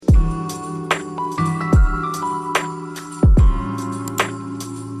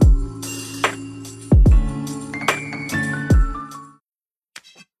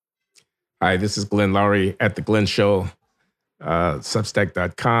Hi, this is Glenn Loury at The Glenn Show,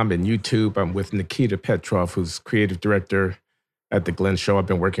 Substack.com and YouTube. I'm with Nikita Petrov, who's creative director at The Glenn Show. I've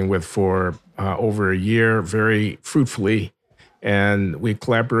been working with for over a year, very fruitfully. And we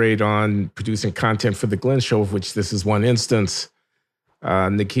collaborate on producing content for The Glenn Show, of which this is one instance.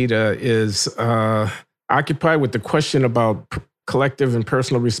 Nikita is occupied with the question about collective and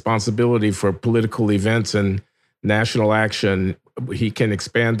personal responsibility for political events and national action. He can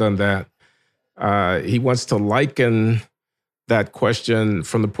expand on that. He wants to liken that question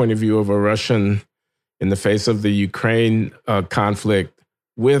from the point of view of a Russian in the face of the Ukraine conflict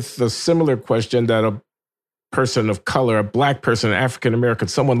with the similar question that a person of color, a Black person, African American,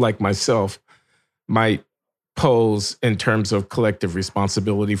 someone like myself, might pose in terms of collective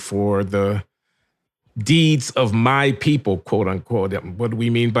responsibility for the deeds of my people, quote unquote. What do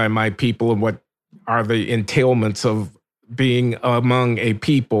we mean by my people, and what are the entailments of being among a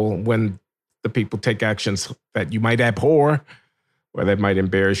people when the people take actions that you might abhor or that might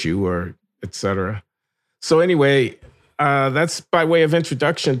embarrass you, or et cetera. So anyway, that's by way of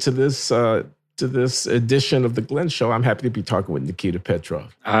introduction to this edition of The Glenn Show. I'm happy to be talking with Nikita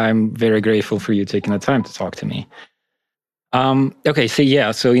Petrov. I'm very grateful for you taking the time to talk to me.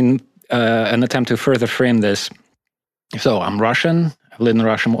 So in an attempt to further frame this, so I'm Russian. I've lived in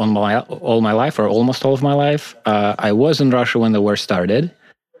Russia all my life, or almost all of my life. I was in Russia when the war started.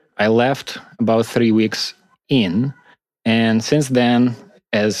 I left about 3 weeks in, and since then,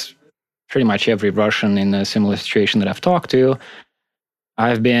 as pretty much every Russian in a similar situation that I've talked to,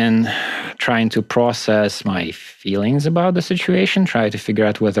 I've been trying to process my feelings about the situation, try to figure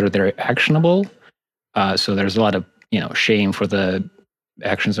out whether they're actionable. So there's a lot of shame for the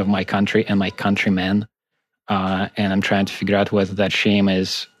actions of my country and my countrymen, and I'm trying to figure out whether that shame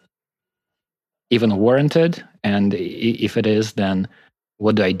is even warranted, and if it is, then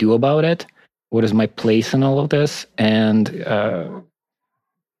what do I do about it? What is my place in all of this? And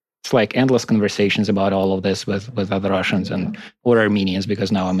it's like endless conversations about all of this with other Russians or Armenians,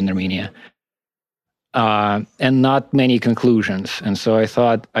 because now I'm in Armenia, and not many conclusions. And so I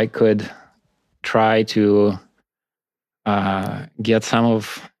thought I could try to get some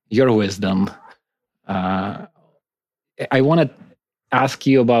of your wisdom. I want to ask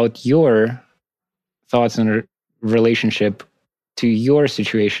you about your thoughts in relationship to your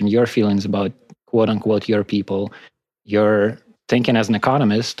situation, your feelings about quote unquote your people, your thinking as an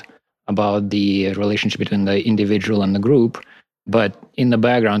economist about the relationship between the individual and the group. But in the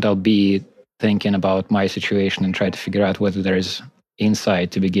background, I'll be thinking about my situation and try to figure out whether there's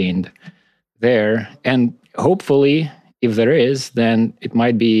insight to be gained there. And hopefully, if there is, then it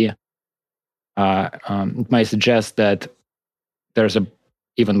might be, it might suggest that there's a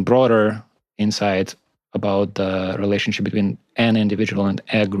even broader insight about the relationship between an individual and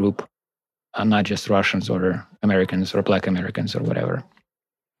a group, not just Russians or Americans or Black Americans or whatever.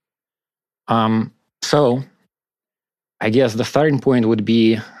 So I guess the starting point would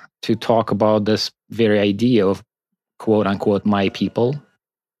be to talk about this very idea of quote unquote my people.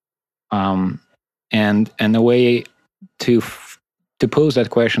 And the way to pose that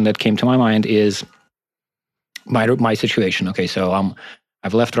question that came to my mind is my situation. Okay, so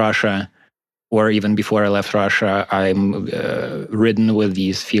I've left Russia, or even before I left Russia, I'm ridden with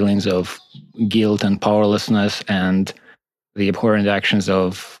these feelings of guilt and powerlessness and the abhorrent actions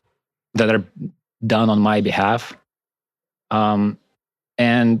that are done on my behalf. And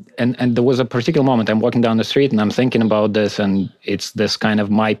there was a particular moment I'm walking down the street and I'm thinking about this, and it's this kind of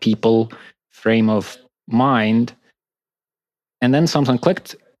my people frame of mind. And then something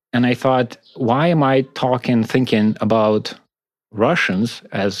clicked, and I thought, why am I thinking about Russians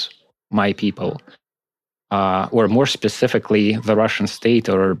as my people? Or more specifically, the Russian state,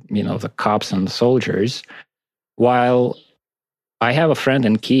 or the cops and the soldiers, while I have a friend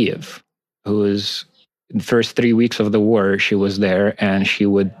in Kiev who's the first 3 weeks of the war, she was there, and she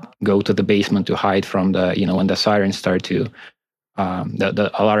would go to the basement to hide from when the sirens start to,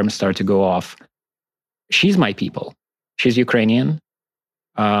 the alarms start to go off. She's my people. She's Ukrainian.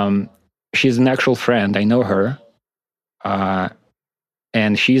 She's an actual friend. I know her.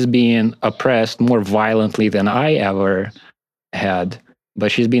 And she's being oppressed more violently than I ever had.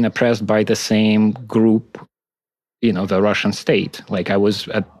 But she's being oppressed by the same group, the Russian state. Like I was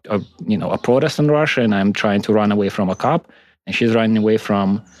a protest in Russia, and I'm trying to run away from a cop, and she's running away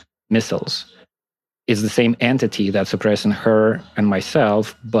from missiles. It's the same entity that's oppressing her and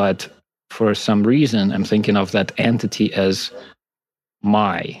myself, but for some reason, I'm thinking of that entity as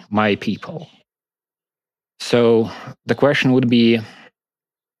my people. So the question would be,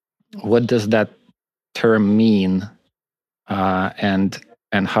 what does that term mean? And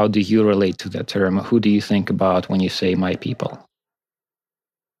And how do you relate to that term? Who do you think about when you say my people?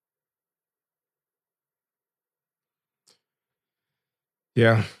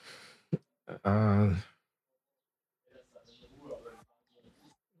 Yeah.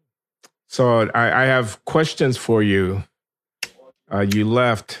 So I have questions for you. You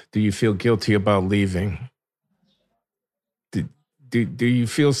left. Do you feel guilty about leaving? Do you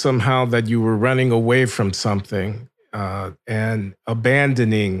feel somehow that you were running away from something and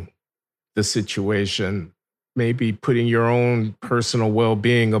abandoning the situation, maybe putting your own personal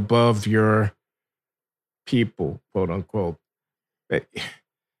well-being above your people, quote unquote?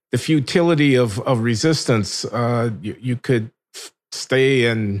 The futility of resistance, you could stay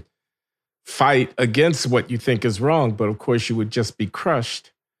and fight against what you think is wrong, but of course you would just be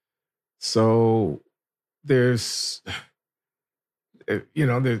crushed. So there's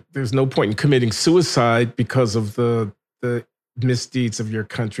there's no point in committing suicide because of the misdeeds of your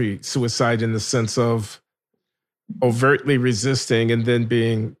country. Suicide in the sense of overtly resisting and then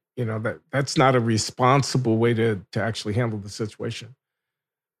being, that's not a responsible way to actually handle the situation.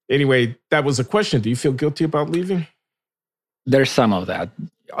 Anyway, that was a question. Do you feel guilty about leaving? There's some of that.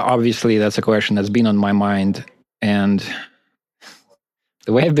 Obviously, that's a question that's been on my mind. And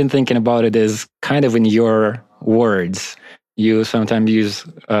the way I've been thinking about it is kind of in your words. You sometimes use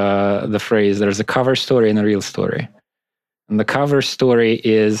the phrase, there's a cover story and a real story. And the cover story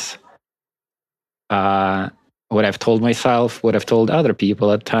is what I've told myself, what I've told other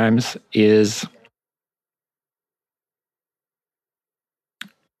people at times is,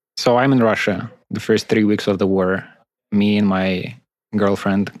 so I'm in Russia the first 3 weeks of the war, me and my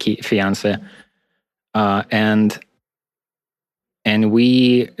girlfriend, fiance, and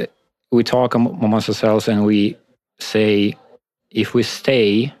we talk amongst ourselves and we say, if we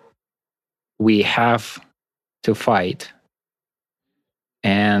stay, we have to fight,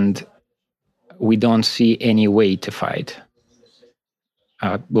 and we don't see any way to fight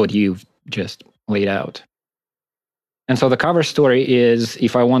what you've just laid out. And so the cover story is,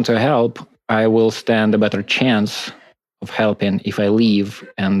 if I want to help, I will stand a better chance of helping if I leave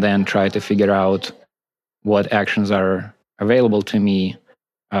and then try to figure out what actions are available to me,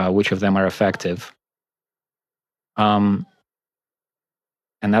 which of them are effective.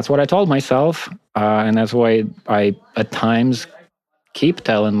 And that's what I told myself. And that's why I, at times, keep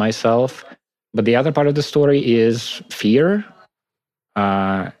telling myself. But the other part of the story is fear,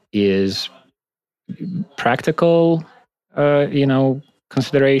 is practical,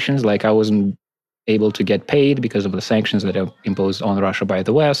 considerations. Like I wasn't able to get paid because of the sanctions that are imposed on Russia by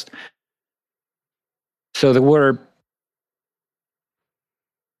the West. So there were,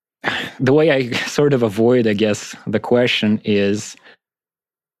 the way I sort of avoid, I guess, the question is,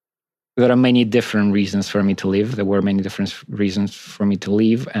 there are many different reasons for me to leave. There were many different reasons for me to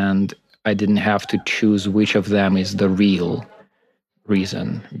leave, and I didn't have to choose which of them is the real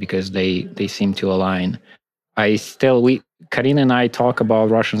reason, because they seem to align. Karina and I talk about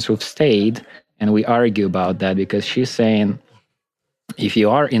Russians who've stayed, and we argue about that, because she's saying, if you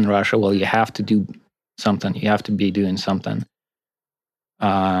are in Russia, well, you have to do something. You have to be doing something.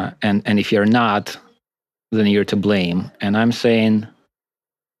 And if you're not, then you're to blame. And I'm saying,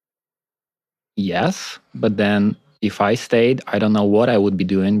 yes, but then if I stayed, I don't know what I would be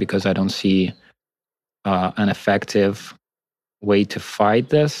doing, because I don't see an effective way to fight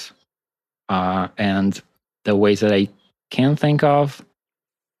this. And the ways that I can think of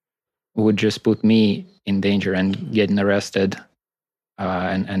would just put me in danger and getting arrested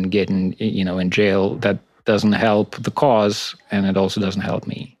and getting, in jail. That doesn't help the cause, and it also doesn't help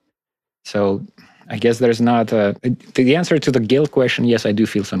me. So I guess there's not the answer to the guilt question. Yes, I do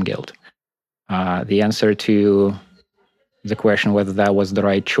feel some guilt. The answer to the question whether that was the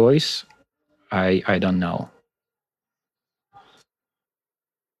right choice, I don't know.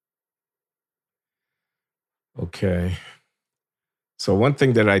 Okay. So one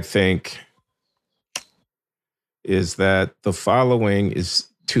thing that I think is that the following is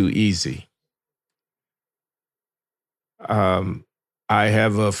too easy. I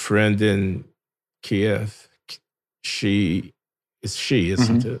have a friend in Kiev. She,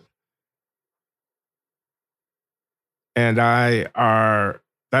 isn't it? And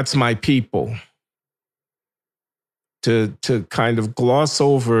that's my people. To kind of gloss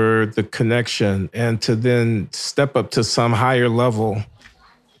over the connection and to then step up to some higher level,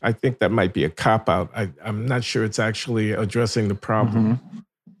 I think that might be a cop-out. I'm not sure it's actually addressing the problem.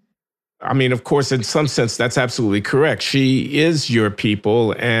 I mean, of course, in some sense, that's absolutely correct. She is your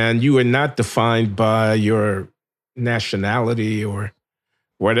people, and you are not defined by your nationality or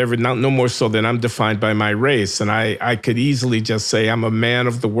whatever, no more so than I'm defined by my race. And I could easily just say I'm a man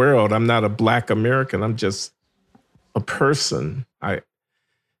of the world. I'm not a Black American. I'm just a person. And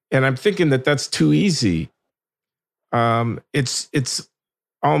I'm thinking that that's too easy. It's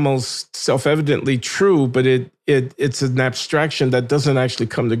almost self-evidently true, but it's an abstraction that doesn't actually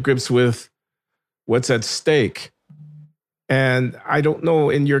come to grips with what's at stake. And I don't know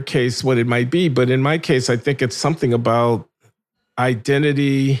in your case what it might be, but in my case, I think it's something about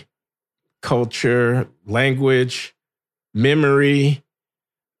identity, culture, language, memory,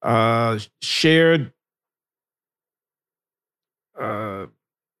 shared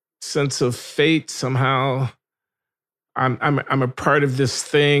sense of fate. Somehow, I'm a part of this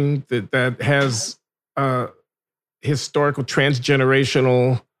thing that has historical,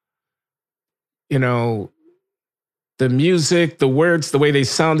 transgenerational, you know, the music, the words, the way they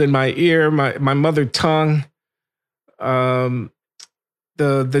sound in my ear, my mother tongue,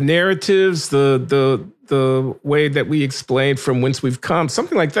 the narratives, the way that we explain from whence we've come,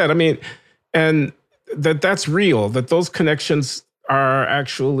 something like that. I mean, and that's real. That those connections are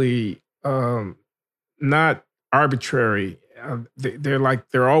actually not arbitrary.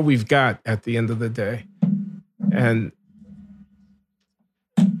 They're all we've got at the end of the day. And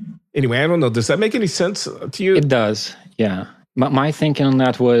anyway, I don't know. Does that make any sense to you? It does, yeah. My thinking on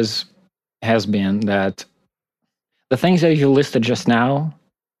that has been that the things that you listed just now,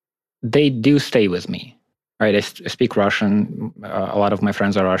 they do stay with me, right? I speak Russian. A lot of my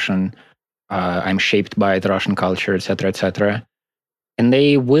friends are Russian. I'm shaped by the Russian culture, et cetera, et cetera. And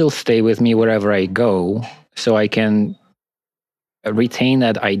they will stay with me wherever I go, so I can retain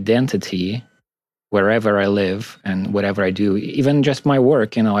that identity wherever I live and whatever I do. Even just my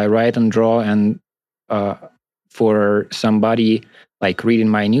work, I write and draw, and for somebody like reading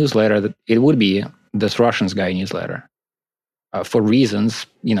my newsletter, it would be this Russians guy newsletter. For reasons,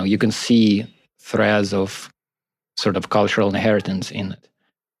 you can see threads of sort of cultural inheritance in it.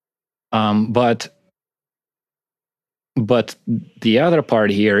 But the other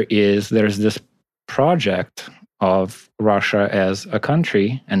part here is there's this project of Russia as a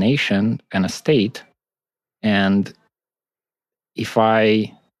country, a nation, and a state. And if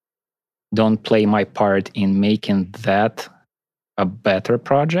I don't play my part in making that a better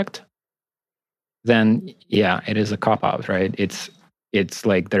project, then yeah, it is a cop-out, right? It's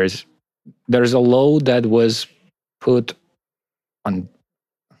like there's a load that was put on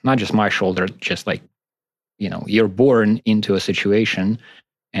not just my shoulder, just like, you're born into a situation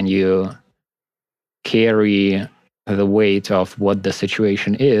and you carry the weight of what the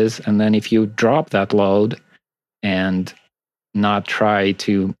situation is. And then if you drop that load and not try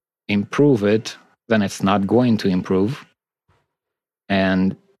to improve it, then it's not going to improve.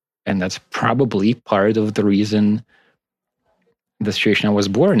 And that's probably part of the reason the situation I was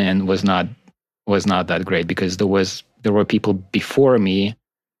born in was not that great, because there were people before me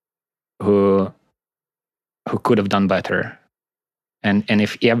who could have done better. And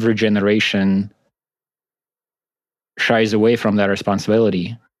if every generation shies away from that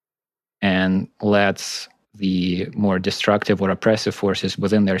responsibility and lets the more destructive or oppressive forces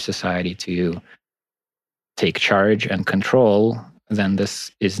within their society to take charge and control, then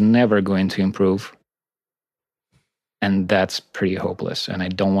this is never going to improve. And that's pretty hopeless. And I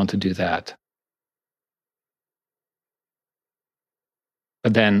don't want to do that.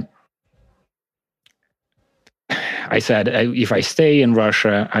 But then I said, if I stay in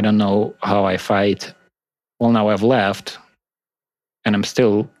Russia, I don't know how I fight. Well, now I've left and I'm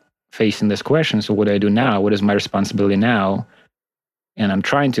still facing this question. So what do I do now? What is my responsibility now? And I'm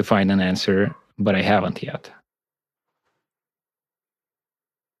trying to find an answer, but I haven't yet.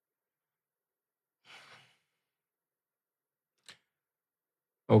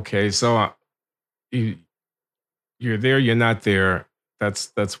 Okay, so you're there, you're not there.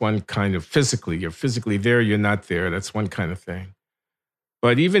 That's one kind of physically. You're physically there, you're not there. That's one kind of thing.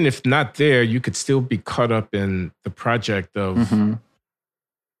 But even if not there, you could still be caught up in the project of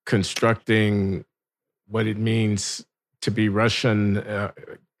constructing what it means to be Russian,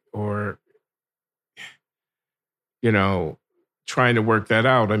 or trying to work that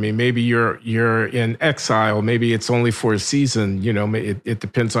out. I mean, maybe you're in exile. Maybe it's only for a season. It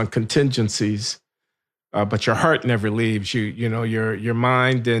depends on contingencies. But your heart never leaves you. Your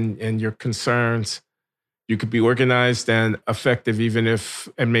mind and your concerns. You could be organized and effective,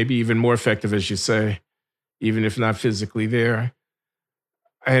 and maybe even more effective, as you say, even if not physically there.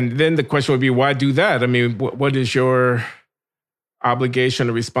 And then the question would be, why do that? I mean, what is your obligation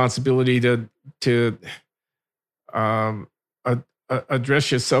or responsibility to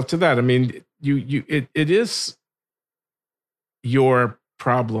address yourself to that? I mean, it is your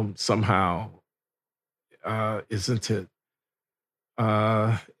problem somehow, isn't it?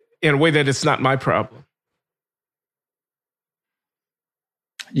 In a way that it's not my problem.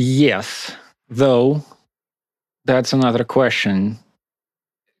 Yes, though that's another question,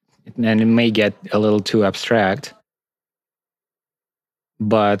 and it may get a little too abstract.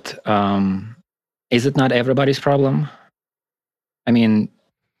 But is it not everybody's problem? I mean,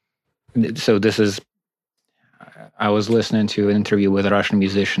 so this is, I was listening to an interview with a Russian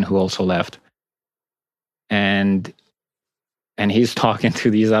musician who also left. And he's talking to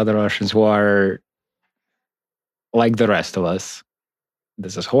these other Russians who are like the rest of us.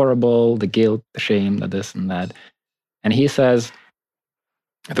 This is horrible, the guilt, the shame, the this and that. And he says,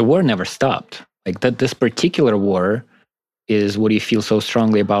 the war never stopped. Like that, this particular war is what you feel so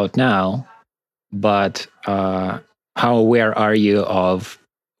strongly about now. But how aware are you of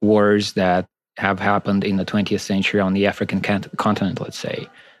wars that have happened in the 20th century on the African continent, let's say?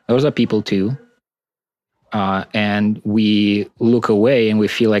 Those are people too. And we look away and we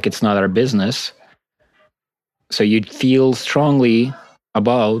feel like it's not our business. So you feel strongly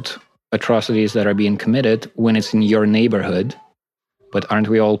about atrocities that are being committed when it's in your neighborhood. But aren't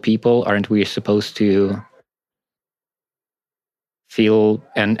we all people? Aren't we supposed to feel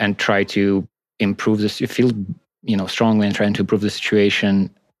and try to improve this? You feel, strongly and trying to improve the situation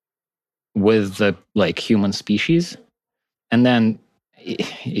with the human species. And then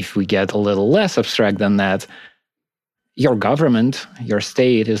if we get a little less abstract than that, your government, your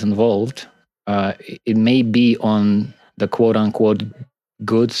state is involved. It may be on the quote unquote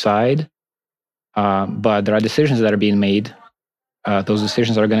good side, but there are decisions that are being made. Those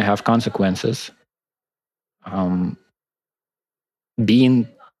decisions are going to have consequences. Being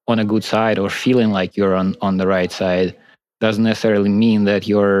on a good side or feeling like you're on the right side doesn't necessarily mean that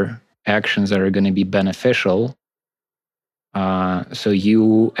your actions are going to be beneficial. So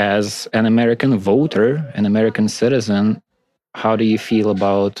you, as an American voter, an American citizen, how do you feel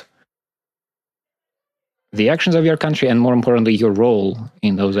about the actions of your country, and more importantly, your role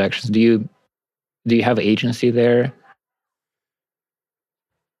in those actions? Do you have agency there?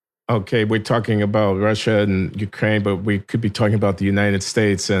 Okay, we're talking about Russia and Ukraine, but we could be talking about the United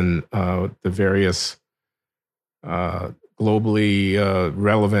States and the various globally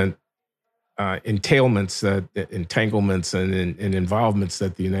relevant entanglements and involvements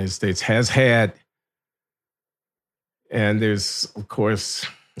that the United States has had. And there's, of course,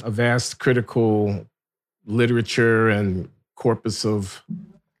 a vast critical literature and corpus of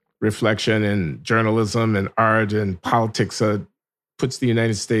reflection and journalism and art and politics puts the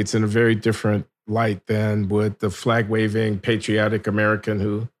United States in a very different light than would the flag-waving, patriotic American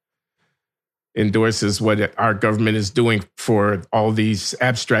who endorses what our government is doing for all these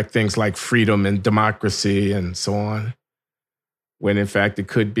abstract things like freedom and democracy and so on, when in fact it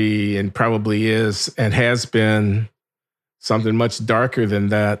could be and probably is and has been something much darker than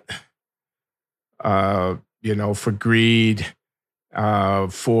that, for greed,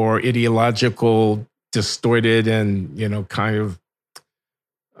 for ideological, distorted and, kind of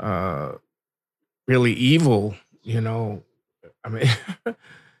really evil, I mean,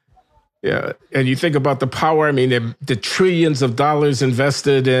 yeah. And you think about the power, I mean, the trillions of dollars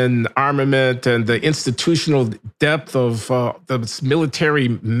invested in armament and the institutional depth of the military,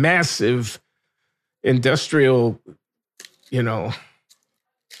 massive industrial,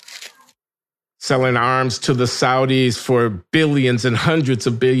 selling arms to the Saudis for billions and hundreds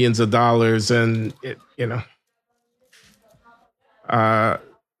of billions of dollars. And, I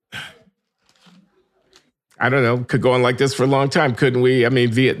don't know, could go on like this for a long time, couldn't we? I mean,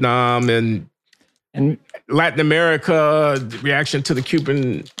 Vietnam and Latin America, the reaction to the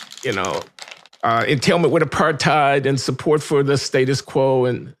Cuban, entailment with apartheid and support for the status quo.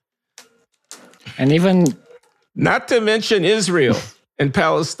 And even... Not to mention Israel and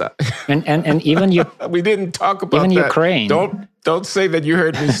Palestine. And even you... We didn't talk about even that. Ukraine. Don't say that you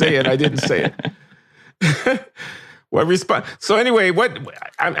heard me say it. I didn't say it. So anyway,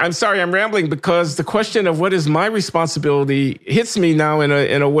 I'm sorry, I'm rambling because the question of what is my responsibility hits me now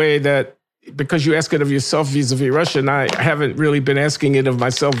in a way that, because you ask it of yourself vis-a-vis Russia, and I haven't really been asking it of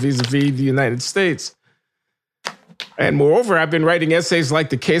myself vis-a-vis the United States. And moreover, I've been writing essays like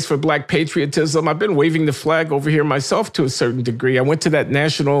The Case for Black Patriotism. I've been waving the flag over here myself to a certain degree. I went to that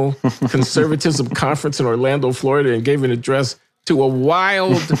National Conservatism Conference in Orlando, Florida, and gave an address to a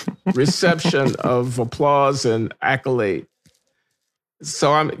wild reception of applause and accolade.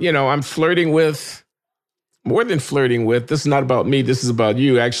 So I'm flirting with, more than flirting with, this is not about me, this is about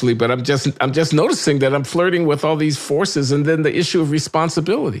you actually, but I'm just noticing that I'm flirting with all these forces, and then the issue of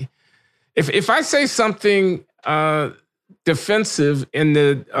responsibility. If I say something defensive in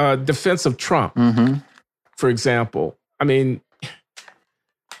the defense of Trump, for example. I mean,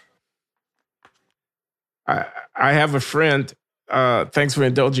 I have a friend, thanks for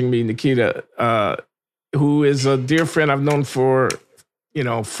indulging me, Nikita, who is a dear friend I've known for,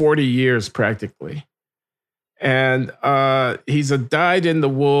 40 years practically. And he's a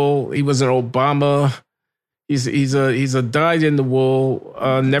dyed-in-the-wool. He was an Obama. He's a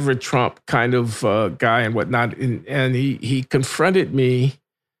dyed-in-the-wool, never Trump kind of guy and whatnot. And he confronted me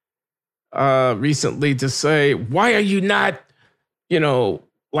recently to say, why are you not,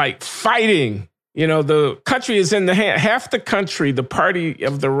 like fighting? The country is in the half the country, the party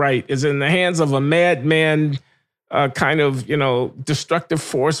of the right is in the hands of a madman, kind of, destructive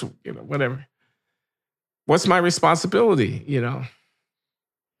force, whatever. What's my responsibility,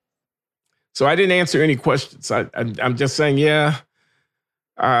 So I didn't answer any questions. I'm just saying, it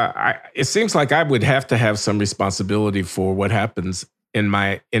seems like I would have to have some responsibility for what happens in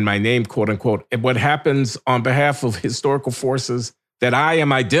my name, quote unquote, and what happens on behalf of historical forces that I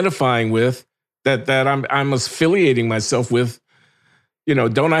am identifying with, that I'm affiliating myself with.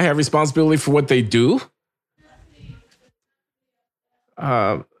 Don't I have responsibility for what they do?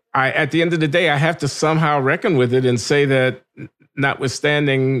 At the end of the day, I have to somehow reckon with it and say that,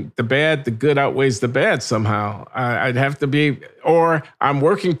 notwithstanding the bad, the good outweighs the bad somehow. I'd have to be, or I'm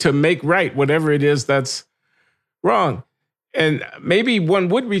working to make right whatever it is that's wrong. And maybe one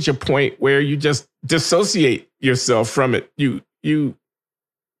would reach a point where you just dissociate yourself from it. It's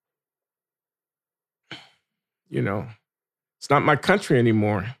not my country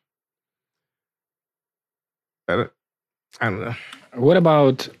anymore. I don't know. What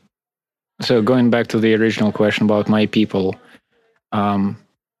about, so going back to the original question about my people,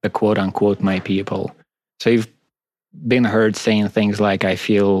 the quote unquote my people. So you've been heard saying things like, I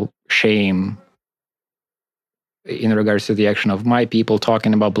feel shame in regards to the action of my people,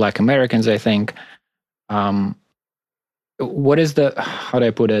 talking about Black Americans, I think. What is how do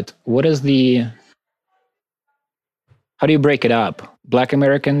I put it? How do you break it up? Black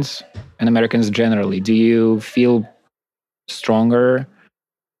Americans and Americans generally, do you feel stronger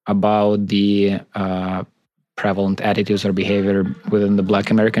about the prevalent attitudes or behavior within the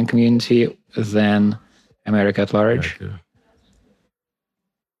Black American community than America at large?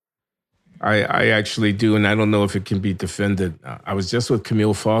 I actually do, and I don't know if it can be defended. I was just with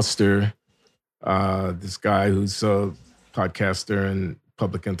Camille Foster, this guy who's a podcaster and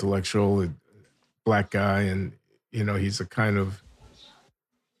public intellectual, a Black guy, and he's a kind of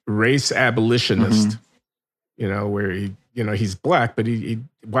race abolitionist. Where he's Black, but he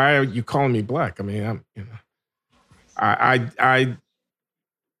why are you calling me Black? I mean, I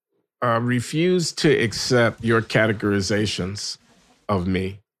refuse to accept your categorizations of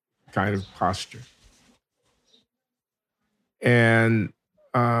me, kind of posture. And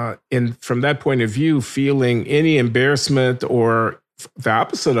from that point of view, feeling any embarrassment or the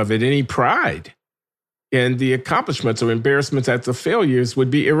opposite of it, any pride in the accomplishments or embarrassments at the failures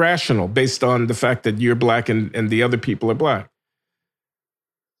would be irrational based on the fact that you're Black and the other people are Black.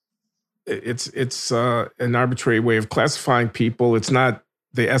 It's an arbitrary way of classifying people. It's not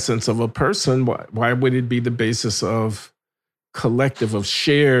the essence of a person. Why would it be the basis of collective, of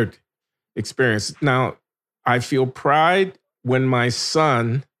shared experience? Now, I feel pride when my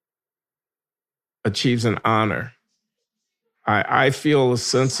son achieves an honor. I feel a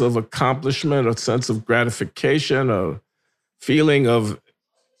sense of accomplishment, a sense of gratification, a feeling of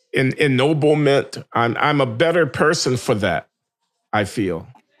ennoblement. I'm a better person for that, I feel.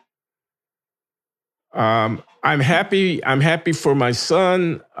 I'm happy. I'm happy for my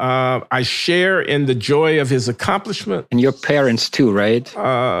son. I share in the joy of his accomplishment. And your parents too, right?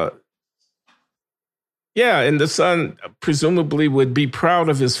 Yeah, and the son presumably would be proud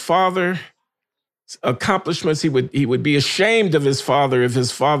of his father. Accomplishments. He would be ashamed of his father if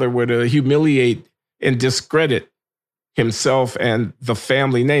his father were to humiliate and discredit himself and the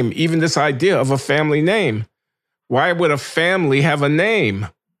family name. Even this idea of a family name. Why would a family have a name?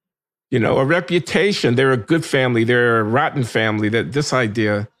 A reputation. They're a good family. They're a rotten family. That this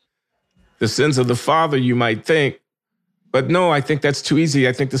idea, the sins of the father, you might think. But no, I think that's too easy.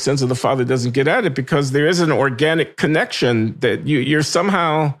 I think the sins of the father doesn't get at it because there is an organic connection that you're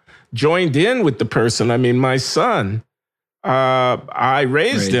somehow joined in with the person. I mean, my son, I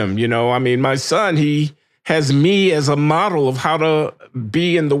raised him, I mean, my son, he has me as a model of how to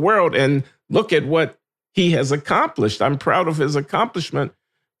be in the world and look at what he has accomplished. I'm proud of his accomplishment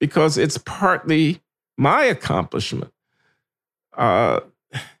because it's partly my accomplishment.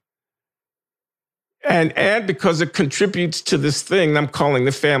 And because it contributes to this thing I'm calling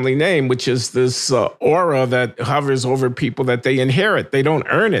the family name, which is this aura that hovers over people that they inherit. They don't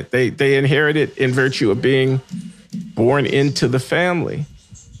earn it. They inherit it in virtue of being born into the family.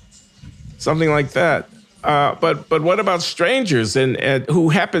 Something like that. But what about strangers and who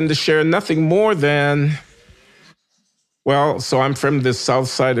happen to share nothing more than, well, so I'm from the south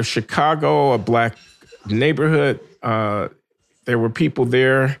side of Chicago, a black neighborhood. There were people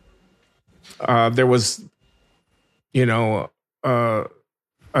there. There was, a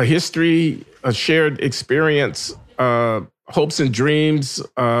history, a shared experience, hopes and dreams,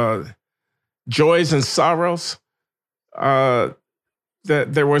 joys and sorrows.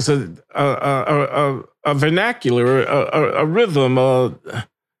 That there was a vernacular, a rhythm, a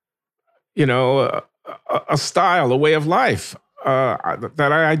style, a way of life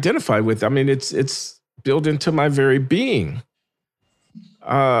that I identify with. I mean, it's built into my very being.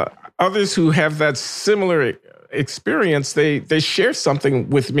 Others who have that similar experience, they share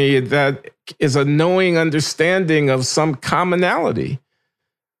something with me that is a knowing understanding of some commonality.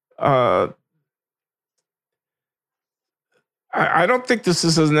 I don't think this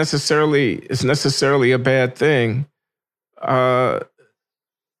is necessarily a bad thing.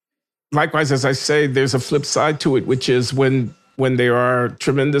 Likewise, as I say, there's a flip side to it, which is when there are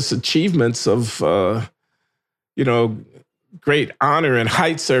tremendous achievements of great honor and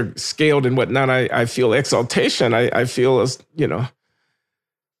heights are scaled and whatnot, I feel exaltation. I feel as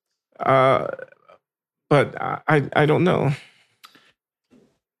but I don't know.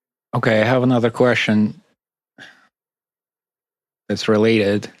 Okay, I have another question that's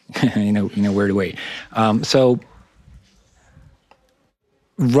related in a weird way. So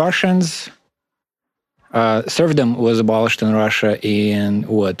Russians, serfdom was abolished in Russia in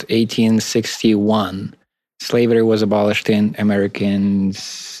 1861. Slavery was abolished in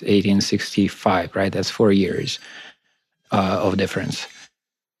Americans 1865, right? That's 4 years of difference.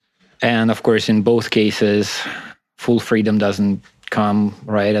 And of course, in both cases, full freedom doesn't come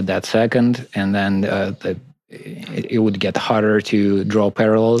right at that second. And then it would get harder to draw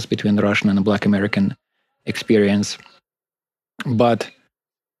parallels between the Russian and the Black American experience. But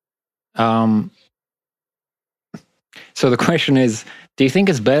so the question is, do you think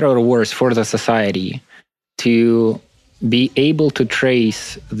it's better or worse for the society to be able to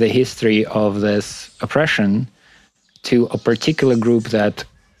trace the history of this oppression to a particular group that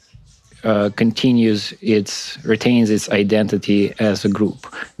retains its identity as a group?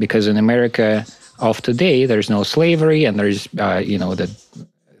 Because in America of today, there's no slavery, and there's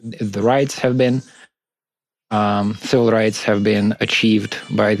the rights have been civil rights have been achieved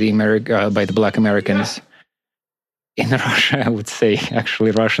by the Black Americans. In Russia, I would say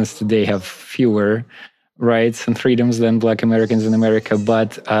actually Russians today have fewer rights and freedoms than Black Americans in America.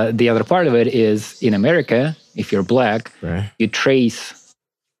 But the other part of it is, in America, if you're Black, right, you trace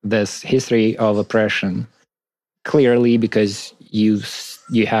this history of oppression clearly because you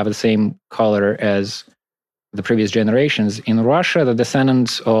have the same color as the previous generations. In Russia, the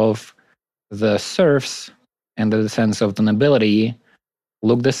descendants of the serfs and the descendants of the nobility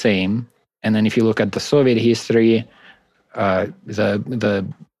look the same. And then if you look at the Soviet history,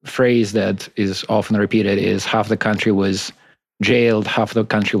 the phrase that is often repeated is half the country was jailed, half the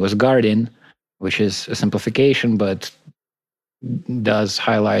country was guarded, which is a simplification, but does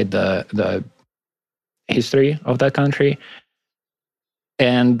highlight the history of that country.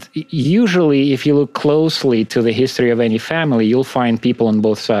 And usually, if you look closely to the history of any family, you'll find people on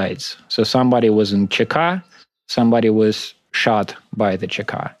both sides. So somebody was in Cheka, somebody was shot by the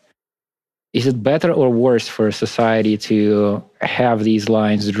Cheka. Is it better or worse for society to have these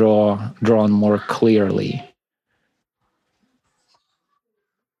lines drawn more clearly?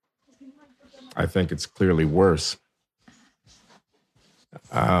 I think it's clearly worse.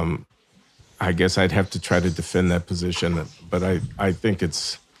 I guess I'd have to try to defend that position, but I think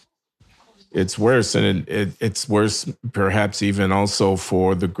it's worse, and it's worse perhaps even also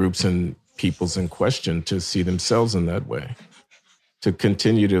for the groups and peoples in question to see themselves in that way, to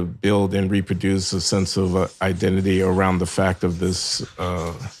continue to build and reproduce a sense of identity around the fact of this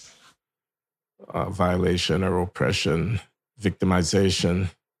violation or oppression, victimization.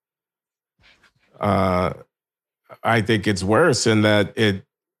 I think it's worse in that it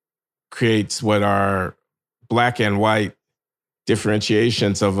creates what are black and white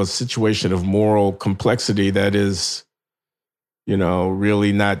differentiations of a situation of moral complexity that is,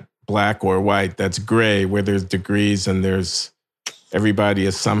 really not black or white. That's gray, where there's degrees and everybody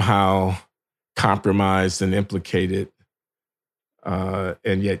is somehow compromised and implicated.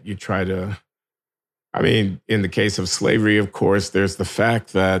 And yet you try to I mean, in the case of slavery, of course, there's the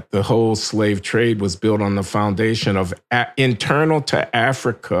fact that the whole slave trade was built on the foundation of internal to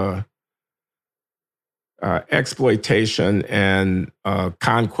Africa exploitation and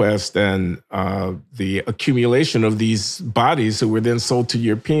conquest and the accumulation of these bodies who were then sold to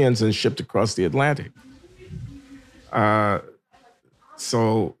Europeans and shipped across the Atlantic.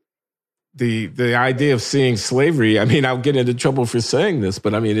 So the idea of seeing slavery, I mean, I'll get into trouble for saying this,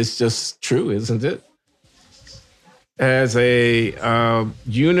 but I mean, it's just true, isn't it? As a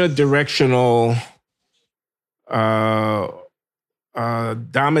unidirectional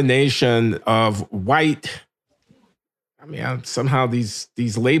domination of white. I mean, somehow these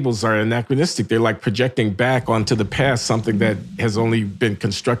labels are anachronistic. They're like projecting back onto the past, something that has only been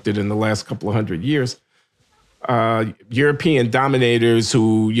constructed in the last couple of hundred years. European dominators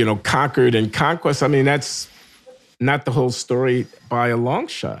who, you know, conquered and conquest. I mean, that's not the whole story by a long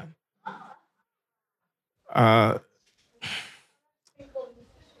shot.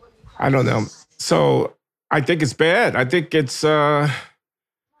 I don't know. So I think it's bad. I think it's I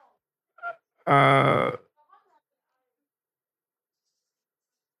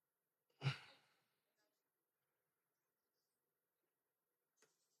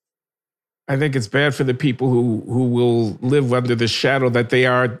think it's bad for the people who will live under the shadow that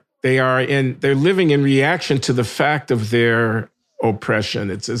they're living in reaction to the fact of their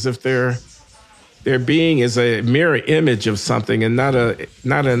oppression. It's as if their being is a mirror image of something and not an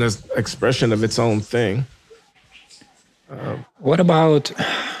expression of its own thing. What about?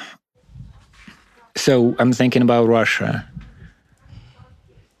 So I'm thinking about Russia.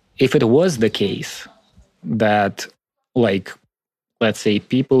 If it was the case that, like, let's say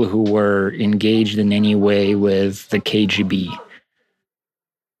people who were engaged in any way with the KGB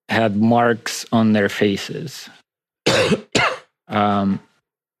had marks on their faces, it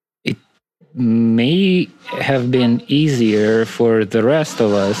may have been easier for the rest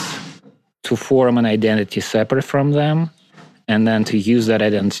of us to form an identity separate from them and then to use that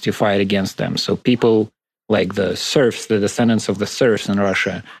identity to fight against them. So people like the serfs, the descendants of the serfs in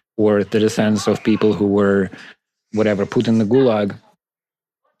Russia, or the descendants of people who were, whatever, put in the gulag,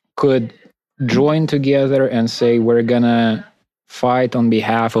 could join together and say, we're going to fight on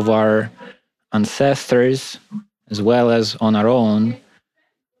behalf of our ancestors as well as on our own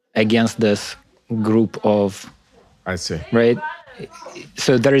against this group of... I see. Right?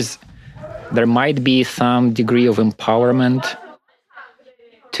 So there might be some degree of empowerment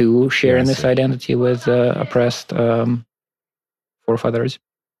to share in this identity with oppressed forefathers.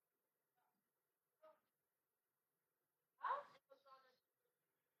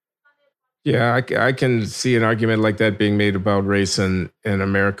 Yeah, I can see an argument like that being made about race in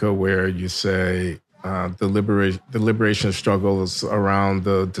America, where you say the liberation struggles around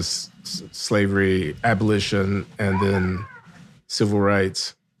the slavery abolition and then civil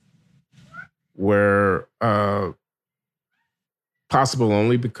rights were possible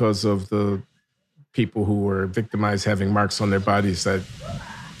only because of the people who were victimized having marks on their bodies that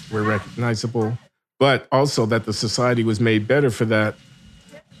were recognizable, but also that the society was made better for that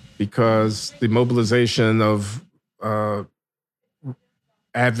because the mobilization of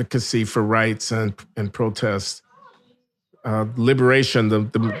advocacy for rights and protest, liberation, the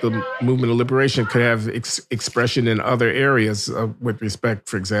movement of liberation could have expression in other areas with respect,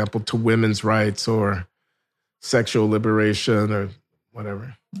 for example, to women's rights or sexual liberation or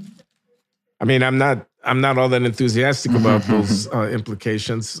whatever. I mean, I'm not all that enthusiastic about those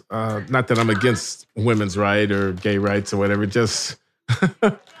implications. Not that I'm against women's right or gay rights or whatever, just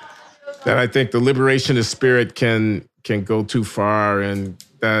that I think the liberationist spirit can go too far, and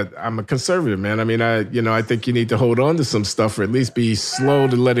that I'm a conservative, man. I mean, I think you need to hold on to some stuff or at least be slow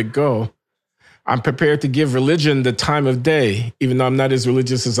to let it go. I'm prepared to give religion the time of day, even though I'm not as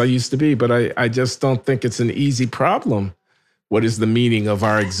religious as I used to be, but I just don't think it's an easy problem. What is the meaning of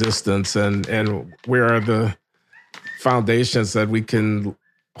our existence, and where are the foundations that we can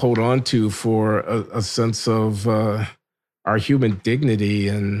hold on to for a sense of our human dignity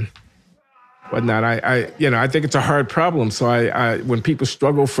and whatnot? I think it's a hard problem. So I when people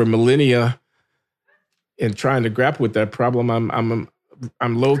struggle for millennia in trying to grapple with that problem,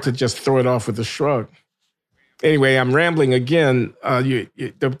 I'm loath to just throw it off with a shrug. Anyway, I'm rambling again.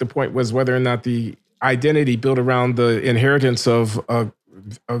 The point was whether or not the identity built around the inheritance of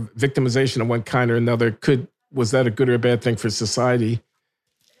victimization of one kind or another was that a good or a bad thing for society?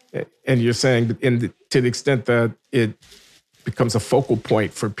 And you're saying, to the extent that it becomes a focal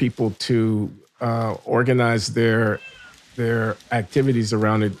point for people to organize their activities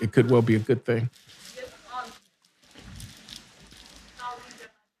around it, it could well be a good thing.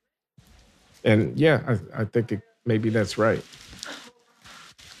 And yeah, I think maybe that's right.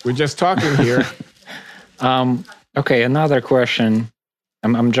 We're just talking here. Okay, another question.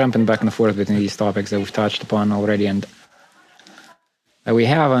 I'm jumping back and forth between these topics that we've touched upon already and that we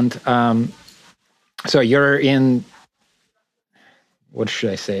haven't. So you're in, what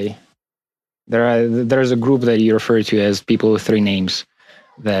should I say? There's a group that you refer to as people with three names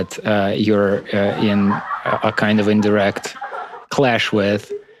that you're in a kind of indirect clash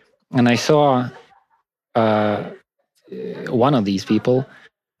with. And I saw one of these people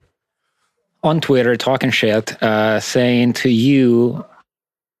on Twitter talking shit, saying to you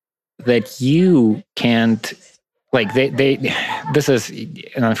that you can't, like this is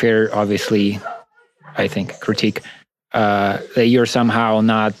an unfair, obviously, I think, critique, that you're somehow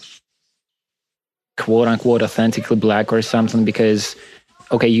not quote unquote authentically black or something because,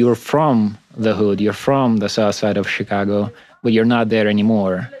 okay, you're from the hood, you're from the south side of Chicago, but you're not there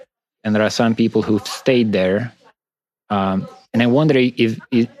anymore. And there are some people who've stayed there. And I wonder if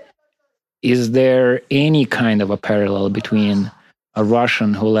is there any kind of a parallel between a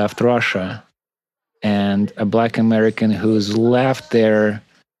Russian who left Russia and a Black American who's left their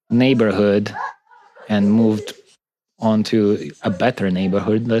neighborhood and moved on to a better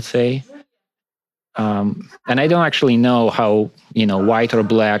neighborhood, let's say. And I don't actually know how, white or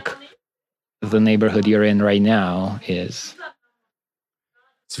black the neighborhood you're in right now is.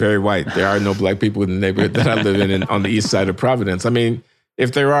 It's very white. There are no black people in the neighborhood that I live in on the east side of Providence. I mean,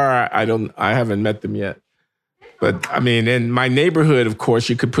 if there are, I haven't met them yet. But I mean, in my neighborhood, of course,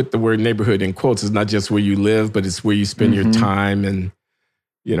 you could put the word neighborhood in quotes. It's not just where you live, but it's where you spend your time and,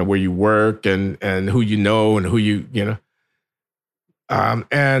 where you work and who you know and who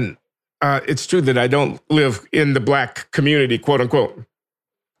and it's true that I don't live in the black community, quote unquote.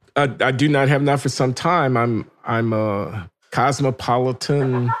 I do not have not for some time. I'm a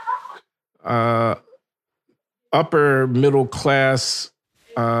cosmopolitan, upper middle class,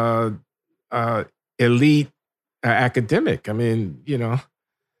 elite academic. I mean,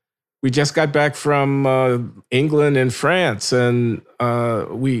 we just got back from England and France, and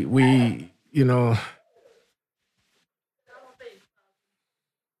we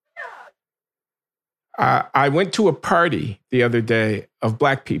I went to a party the other day of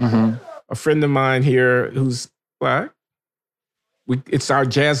black people. A friend of mine here who's black. It's our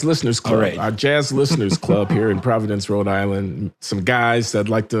jazz listeners club. Right. Our jazz listeners club here in Providence, Rhode Island. Some guys that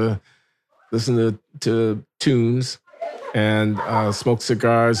like to listen to tunes and smoke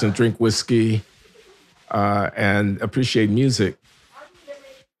cigars and drink whiskey and appreciate music.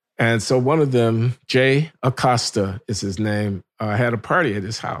 And so one of them, Jay Acosta is his name, had a party at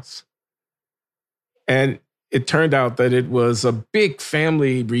his house. And it turned out that it was a big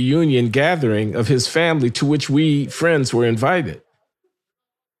family reunion gathering of his family to which we friends were invited.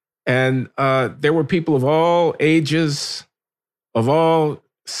 And there were people of all ages, of all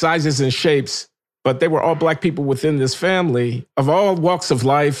sizes and shapes, but they were all black people within this family of all walks of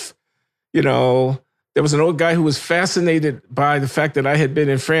life. There was an old guy who was fascinated by the fact that I had been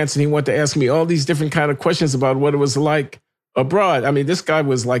in France, and he wanted to ask me all these different kind of questions about what it was like abroad. I mean, this guy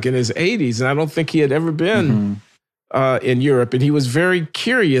was like in his 80s, and I don't think he had ever been in Europe, and he was very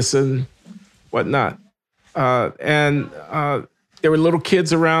curious and whatnot. And there were little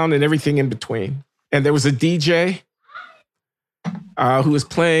kids around and everything in between. And there was a DJ who was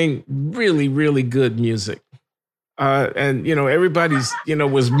playing really, really good music. And, everybody's,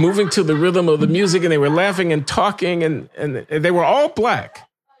 was moving to the rhythm of the music, and they were laughing and talking, and they were all black.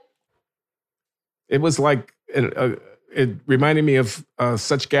 It was like, it reminded me of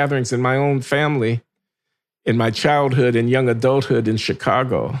such gatherings in my own family, in my childhood and young adulthood in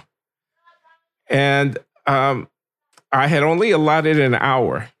Chicago. And I had only allotted an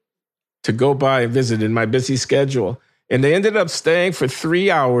hour to go by and visit in my busy schedule. And they ended up staying for 3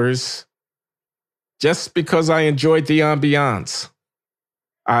 hours just because I enjoyed the ambiance.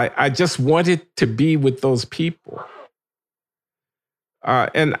 I just wanted to be with those people.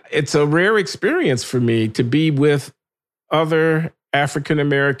 And it's a rare experience for me to be with other African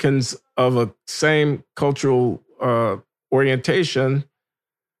Americans of a same cultural orientation.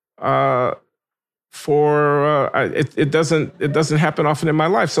 It doesn't happen often in my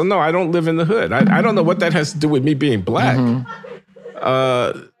life. So no, I don't live in the hood. I don't know what that has to do with me being black.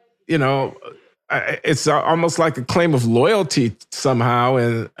 It's almost like a claim of loyalty somehow.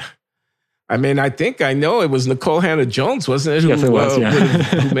 And I mean, I think I know it was Nicole Hannah-Jones, wasn't it? Yes, it was, yeah.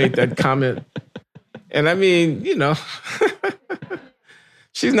 Who made that comment. And I mean,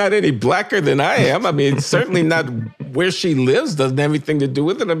 she's not any blacker than I am. I mean, certainly not where she lives doesn't have anything to do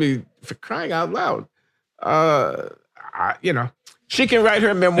with it. I mean, for crying out loud, She can write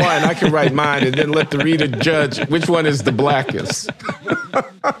her memoir and I can write mine, and then let the reader judge which one is the blackest.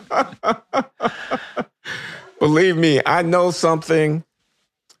 Believe me, I know something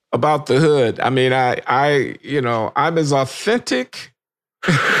about the hood. I mean, I'm as authentic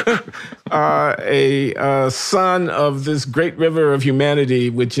a son of this great river of humanity,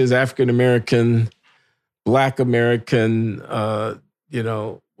 which is African American, Black American,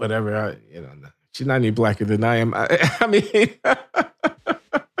 whatever. She's not any blacker than I am. I mean,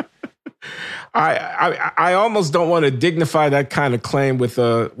 I almost don't want to dignify that kind of claim with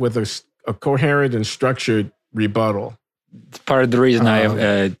a coherent and structured rebuttal. It's part of the reason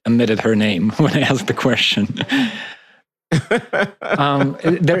I omitted her name when I asked the question.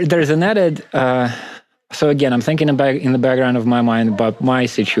 There's an added. So again, I'm thinking about in the background of my mind about my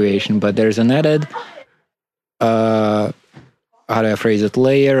situation, but there's an added. How do I phrase it?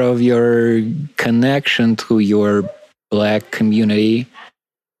 Layer of your connection to your Black community,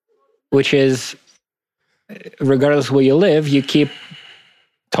 which is, regardless of where you live, you keep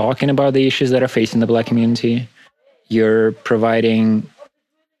talking about the issues that are facing the Black community. You're providing,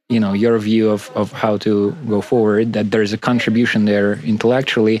 your view of how to go forward, that there's a contribution there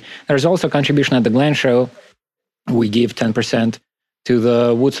intellectually. There's also a contribution at the Glenn Show. We give 10% to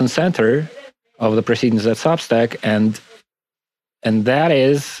the Woodson Center of the proceedings at Substack, and that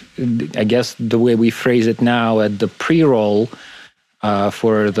is, I guess, the way we phrase it now at the pre-roll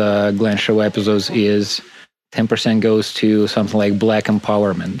for the Glenn Show episodes is 10% goes to something like Black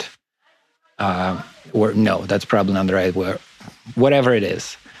empowerment. Or no, that's probably not the right word. Whatever it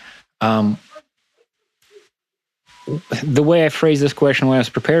is. The way I phrased this question when I was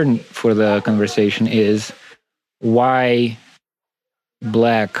preparing for the conversation is, why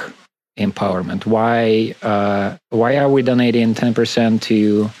Black empowerment? Why are we donating 10%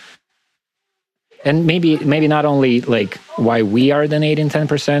 to? And maybe not only like why we are donating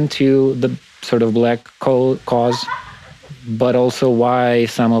 10% to the sort of Black cause, but also why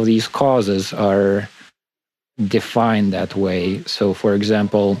some of these causes are defined that way. So, for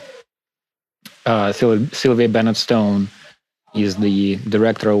example, Sylvia Bennett Stone is the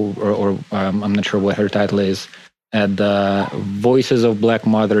director, or I'm not sure what her title is, at the Voices of Black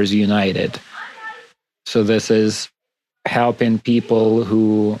Mothers United. So this is helping people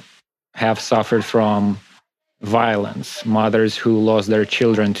who have suffered from violence, mothers who lost their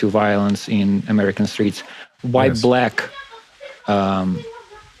children to violence in American streets. Why yes. Black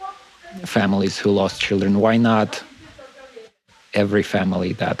families who lost children? Why not every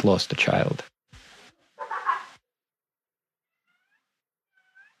family that lost a child?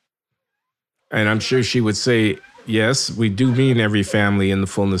 And I'm sure she would say, yes, we do mean every family in the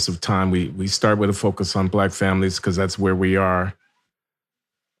fullness of time. We start with a focus on Black families because that's where we are.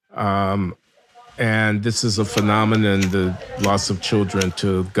 And this is a phenomenon, the loss of children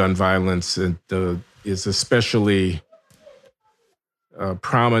to gun violence, and is especially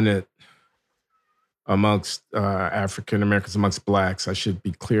prominent amongst African Americans, amongst Blacks. I should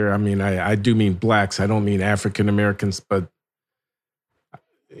be clear. I mean, I do mean Blacks. I don't mean African Americans, but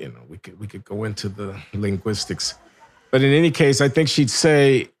we could go into the linguistics. But in any case, I think she'd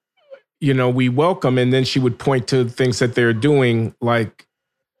say, we welcome, and then she would point to things that they're doing, like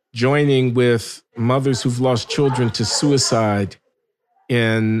joining with mothers who've lost children to suicide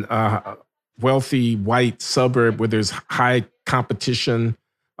in a wealthy white suburb where there's high competition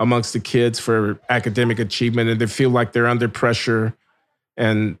amongst the kids for academic achievement, and they feel like they're under pressure.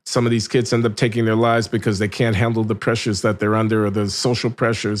 And some of these kids end up taking their lives because they can't handle the pressures that they're under, or the social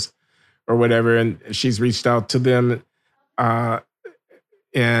pressures or whatever. And she's reached out to them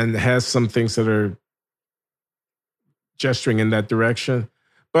and has some things that are gesturing in that direction.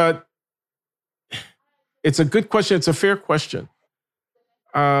 But it's a good question. It's a fair question.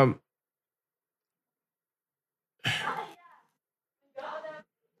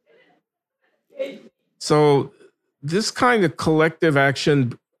 So this kind of collective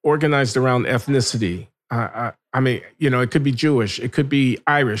action organized around ethnicity, I mean, it could be Jewish, it could be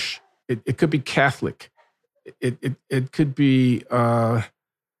Irish, it could be Catholic, it could be,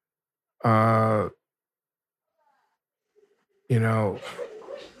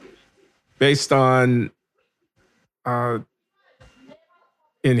 based on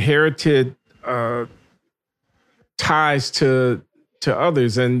inherited ties to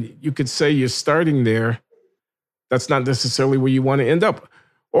others. And you could say you're starting there. That's not necessarily where you want to end up.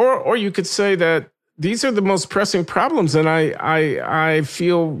 Or you could say that these are the most pressing problems, and I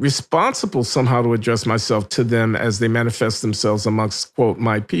feel responsible somehow to address myself to them as they manifest themselves amongst, quote,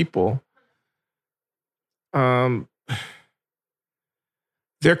 my people. There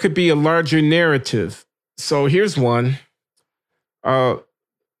could be a larger narrative. So here's one. Uh,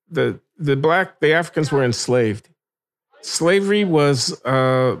 the Africans were enslaved. Slavery was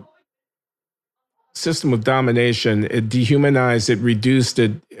a system of domination. It dehumanized, it reduced,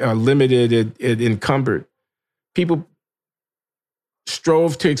 it limited, it encumbered. People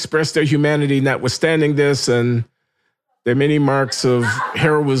strove to express their humanity notwithstanding this, and there are many marks of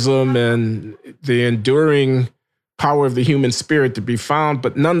heroism and the enduring power of the human spirit to be found,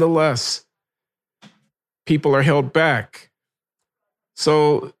 but nonetheless, people are held back.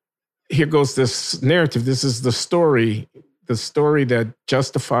 So here goes this narrative. This is the story that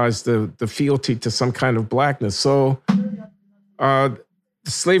justifies the fealty to some kind of blackness. So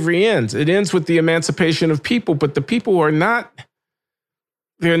slavery ends. It ends with the emancipation of people, but the people are not,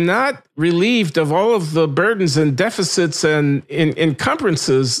 they're not relieved of all of the burdens and deficits and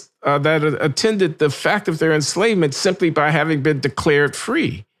encumbrances that attended the fact of their enslavement simply by having been declared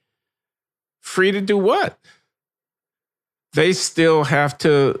free. Free to do what? They still have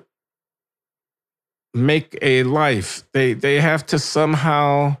to make a life. They have to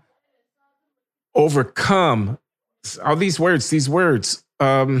somehow overcome all these words. They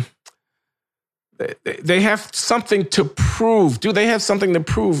have something to prove. Do they have something to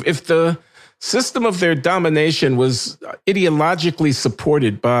prove? If the system of their domination was ideologically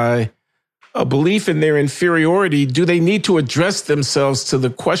supported by a belief in their inferiority, do they need to address themselves to the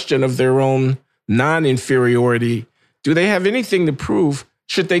question of their own non-inferiority? Do they have anything to prove?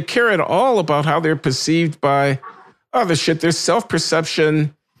 Should they care at all about how they're perceived by others? Should their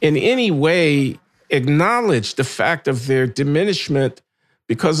self-perception in any way acknowledge the fact of their diminishment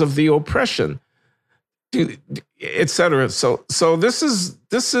because of the oppression, et cetera? So this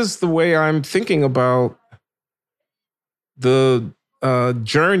is the way I'm thinking about the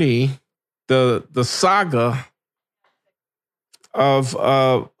journey, the saga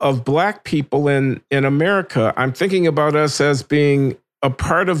of Black people in America. I'm thinking about us as being a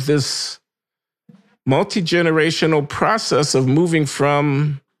part of this multi-generational process of moving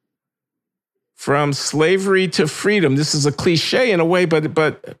from slavery to freedom. This is a cliche in a way,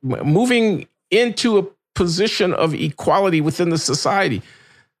 but moving into a position of equality within the society.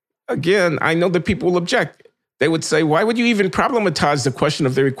 Again, I know that people will object. They would say, why would you even problematize the question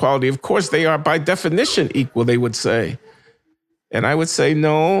of their equality? Of course, they are by definition equal, they would say. And I would say,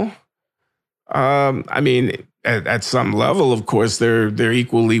 no. I mean, at some level, of course, they're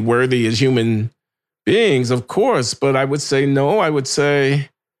equally worthy as human beings, of course. But I would say, no. I would say,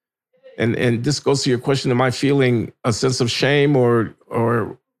 and this goes to your question, am I feeling a sense of shame or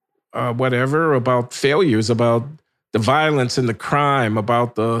whatever about failures, about the violence and the crime,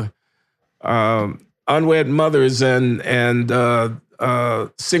 about the unwed mothers and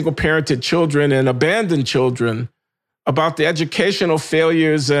single-parented children and abandoned children, about the educational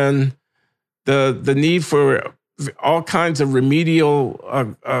failures and the need for all kinds of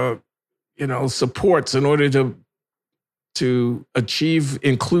remedial, supports in order to achieve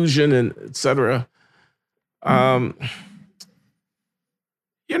inclusion and et cetera. I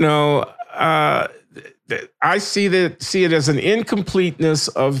see it as an incompleteness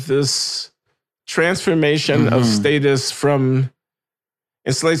of this transformation of status from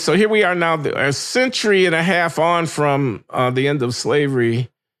enslaved. So here we are now, a century and a half on from the end of slavery,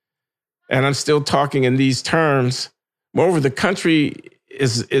 and I'm still talking in these terms. Moreover, the country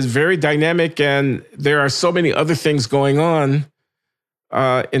is very dynamic, and there are so many other things going on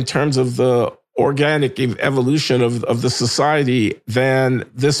in terms of the organic evolution of the society than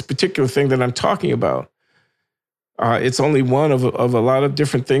this particular thing that I'm talking about. It's only one of a lot of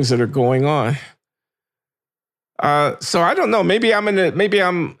different things that are going on. So I don't know. Maybe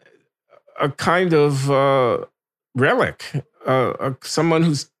I'm a kind of relic, someone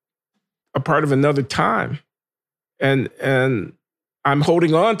who's a part of another time, and I'm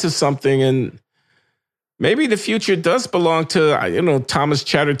holding on to something, and maybe the future does belong to Thomas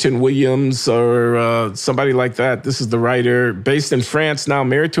Chatterton Williams or somebody like that. This is the writer based in France now,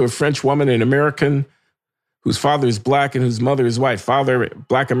 married to a French woman, an American, whose father is Black and whose mother is white. Father,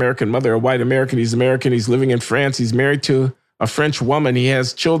 Black American, mother, a white American. He's American. He's living in France. He's married to a French woman. He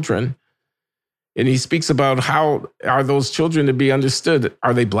has children. And he speaks about how are those children to be understood.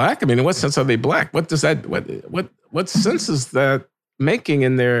 Are they Black? I mean, in what sense are they Black? What does that, what sense is that making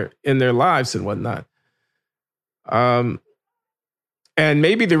in their lives and whatnot? And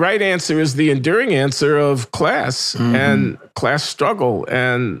maybe the right answer is the enduring answer of class and class struggle.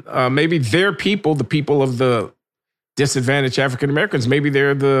 And maybe their people, the people of the disadvantaged African Americans, maybe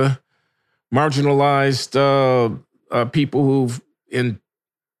they're the marginalized people who've in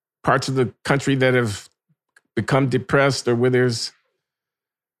parts of the country that have become depressed or where there's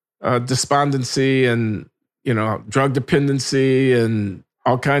despondency and drug dependency and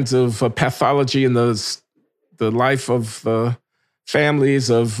all kinds of pathology in the life of families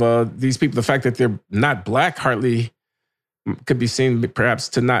of these people. The fact that they're not Black hardly could be seen perhaps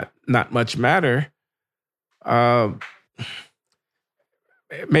to not much matter.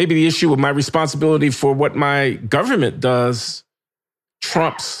 Maybe the issue of my responsibility for what my government does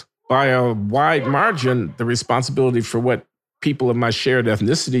trumps by a wide margin the responsibility for what people of my shared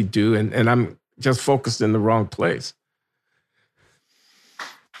ethnicity do, and I'm just focused in the wrong place.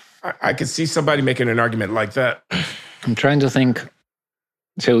 I could see somebody making an argument like that. I'm trying to think.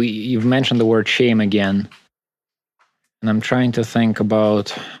 So you've mentioned the word shame again, and I'm trying to think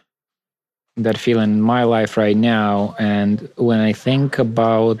about that feeling in my life right now. And when I think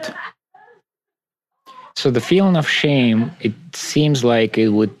about, so the feeling of shame, it seems like it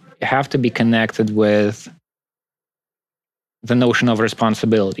would have to be connected with the notion of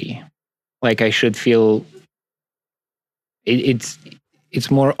responsibility. Like I should feel, it's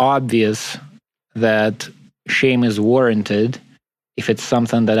more obvious that shame is warranted if it's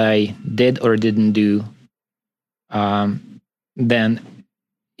something that I did or didn't do, than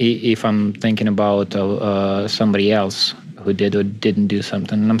if I'm thinking about somebody else who did or didn't do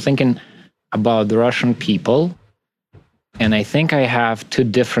something. And I'm thinking about the Russian people, and I think I have two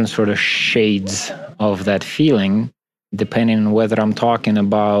different sort of shades of that feeling, depending on whether I'm talking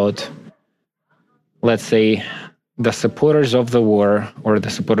about, let's say, the supporters of the war or the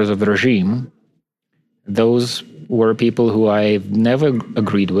supporters of the regime. Those were people who I've never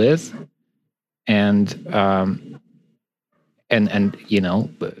agreed with, and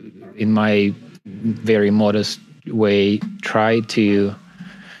in my very modest way, try to,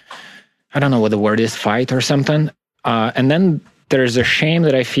 I don't know what the word is, fight or something. And then there's a shame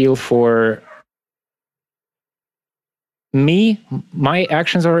that I feel for me, my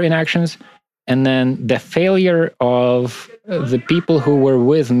actions or inactions, and then the failure of the people who were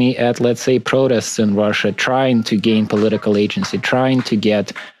with me at, let's say, protests in Russia, trying to gain political agency, trying to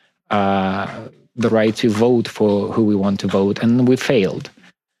get the right to vote for who we want to vote, and we failed.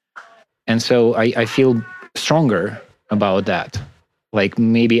 And so I feel stronger about that. Like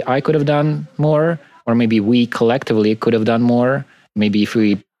maybe I could have done more, or maybe we collectively could have done more. Maybe if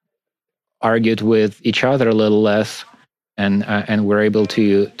we argued with each other a little less, and we're able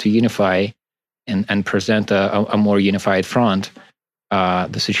to unify and present a more unified front,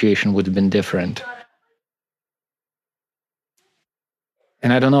 the situation would have been different.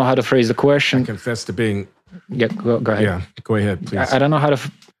 And I don't know how to phrase the question. I confess to being... Yeah, go ahead. Yeah, go ahead, please. I don't know how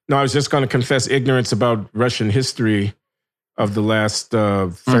to... No, I was just going to confess ignorance about Russian history of the last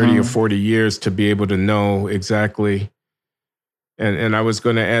 30 or 40 years to be able to know exactly. And I was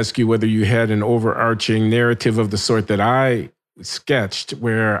going to ask you whether you had an overarching narrative of the sort that I sketched,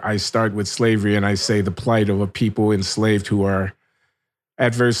 where I start with slavery and I say the plight of a people enslaved who are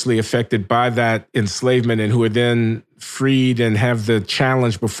adversely affected by that enslavement and who are then freed and have the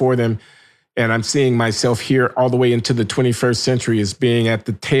challenge before them. And I'm seeing myself here all the way into the 21st century as being at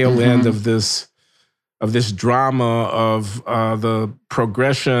the tail end of this drama of the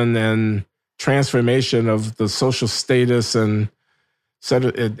progression and transformation of the social status and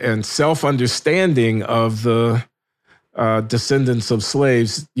self-understanding of the descendants of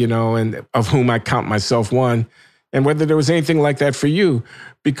slaves, and of whom I count myself one, and whether there was anything like that for you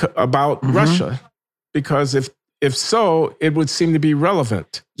about Russia, because if so, it would seem to be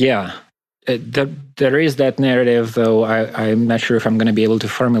relevant. Yeah, there is that narrative, though I'm not sure if I'm going to be able to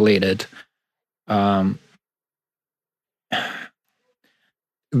formulate it. What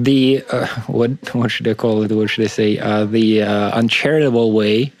should I call it? What should I say? The uncharitable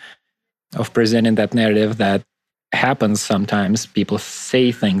way of presenting that narrative that happens sometimes, people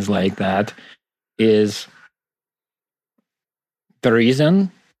say things like that, is the reason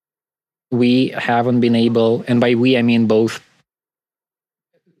we haven't been able, and by we I mean both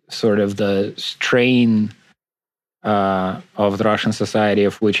sort of the strain of the Russian society,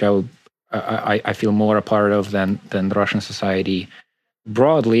 of which I feel more a part of than the Russian society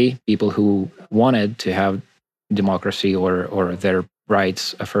broadly, people who wanted to have democracy or their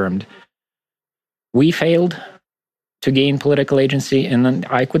rights affirmed. We failed to gain political agency, and then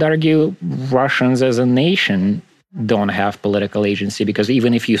I could argue Russians as a nation don't have political agency, because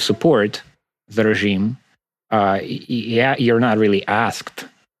even if you support the regime, you're not really asked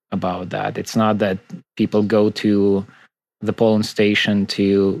about that. It's not that people go to the polling station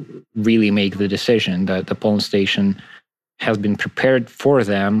to really make the decision. That the polling station has been prepared for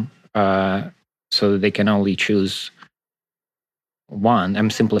them, so that they can only choose one.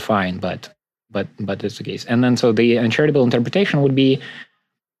 I'm simplifying, but it's the case. And then so the uncharitable interpretation would be,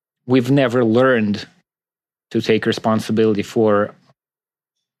 we've never learned to take responsibility for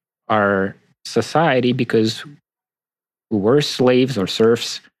our society, because we were slaves or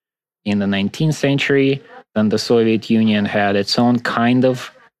serfs in the 19th century. Then the Soviet Union had its own kind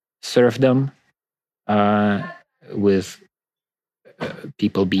of serfdom, with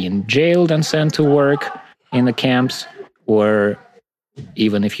people being jailed and sent to work in the camps, or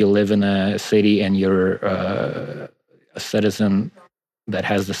even if you live in a city and you're a citizen that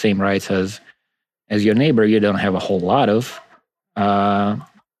has the same rights as your neighbor, you don't have a whole lot of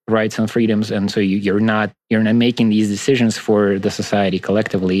rights and freedoms, and so you're not making these decisions for the society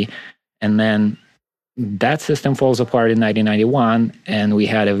collectively. And then that system falls apart in 1991, and we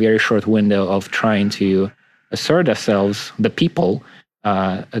had a very short window of trying to assert ourselves, the people,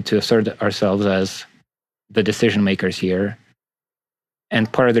 to assert ourselves as the decision makers here.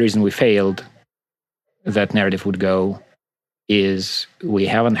 And part of the reason we failed, that narrative would go, is we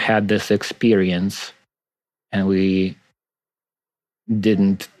haven't had this experience, and we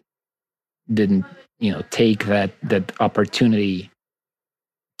didn't take that opportunity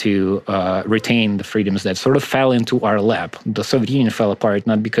to retain the freedoms that sort of fell into our lap. The Soviet Union fell apart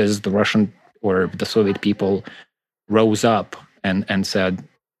not because the Russian or the Soviet people rose up and said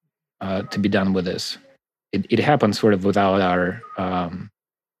to be done with this. It happened sort of without our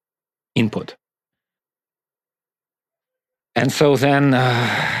input. And so then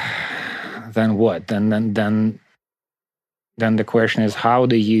what? Then the question is, how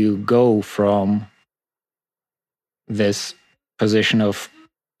do you go from this position of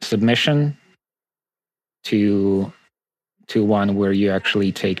submission to one where you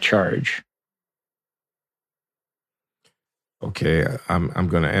actually take charge? Okay, I'm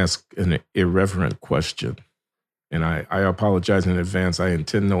going to ask an irreverent question, and I apologize in advance. I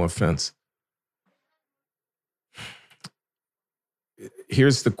intend no offense.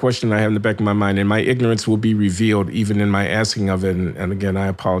 Here's the question I have in the back of my mind, and my ignorance will be revealed even in my asking of it. And again, I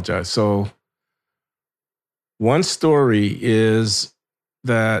apologize. So one story is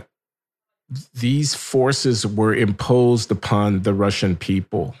that these forces were imposed upon the Russian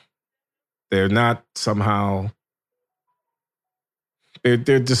people. They're not somehow, they're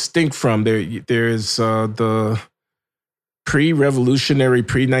distinct from, there's the pre-revolutionary,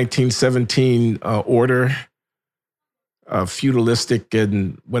 pre-1917 order, feudalistic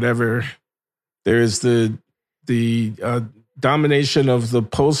and whatever. There's the domination of the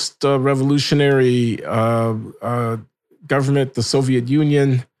post-revolutionary government, the Soviet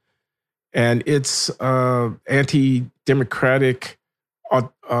Union, and its anti-democratic,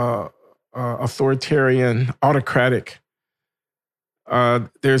 authoritarian, autocratic.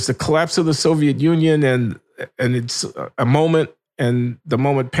 There's the collapse of the Soviet Union, and it's a moment, and the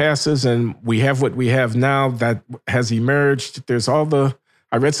moment passes, and we have what we have now that has emerged. There's I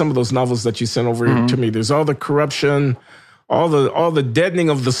read some of those novels that you sent over to me. There's all the corruption, all the deadening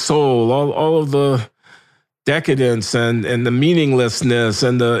of the soul, all of the decadence and the meaninglessness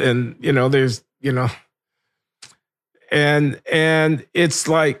and it's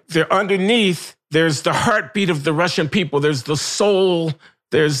like they're underneath. There's the heartbeat of the Russian people. There's the soul.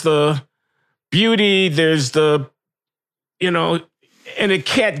 There's the beauty. There's the, and it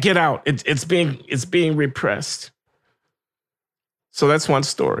can't get out. It's being repressed. So that's one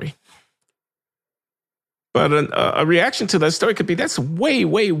story. But a reaction to that story could be, that's way,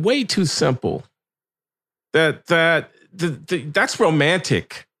 way, way too simple. That's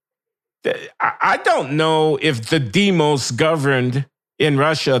romantic. I don't know if the demos governed in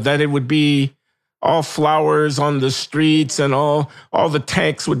Russia, that it would be all flowers on the streets and all the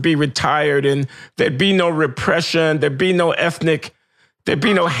tanks would be retired and there'd be no repression, there'd be no ethnic, there'd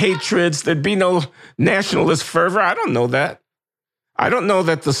be no hatreds, there'd be no nationalist fervor. I don't know that. I don't know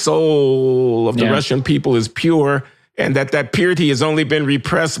that the soul of the Russian people is pure and that purity has only been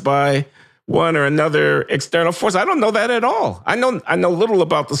repressed by one or another external force. I don't know that at all. I know little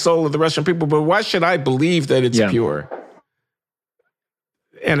about the soul of the Russian people, but why should I believe that it's pure?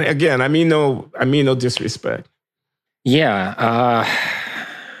 And again, I mean no disrespect. Yeah.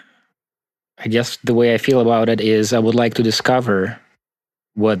 I guess the way I feel about it is I would like to discover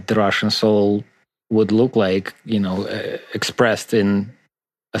what the Russian soul would look like, expressed in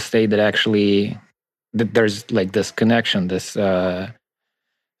a state that actually, that there's like this connection, this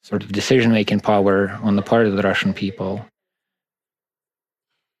sort of decision-making power on the part of the Russian people.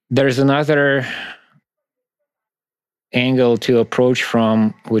 There's another angle to approach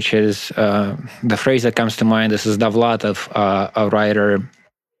from, which is the phrase that comes to mind. This is Davlatov, a writer,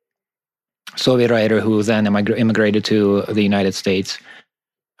 Soviet writer who then immigrated to the United States,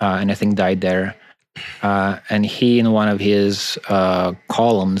 and I think died there. And he, in one of his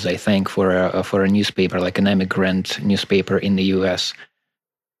columns, I think, for a newspaper, like an immigrant newspaper in the U.S.,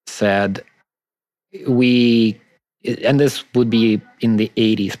 said, and this would be in the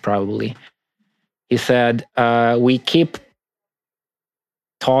 80s probably, he said, we keep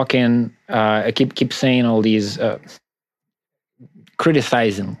talking, keep saying all these,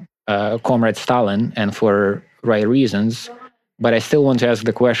 criticizing Comrade Stalin, and for right reasons, but I still want to ask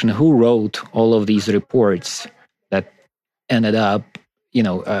the question, who wrote all of these reports that ended up,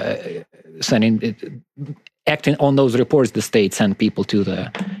 acting on those reports, the state sent people to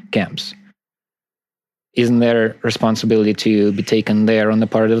the camps? Isn't there responsibility to be taken there on the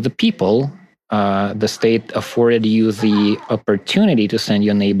part of the people? The state afforded you the opportunity to send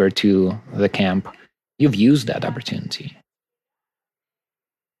your neighbor to the camp. You've used that opportunity.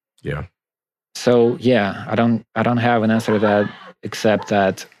 Yeah. So yeah, I don't have an answer to that, except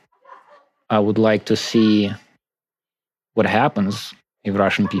that I would like to see what happens if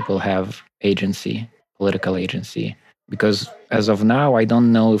Russian people have agency, political agency. Because as of now, I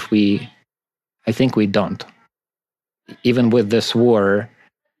don't know if I think we don't. Even with this war,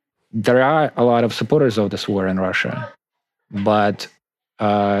 there are a lot of supporters of this war in Russia, but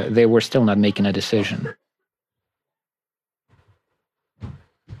they were still not making a decision.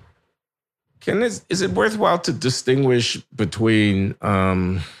 Is it worthwhile to distinguish between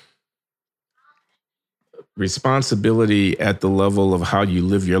responsibility at the level of how you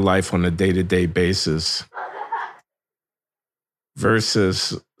live your life on a day-to-day basis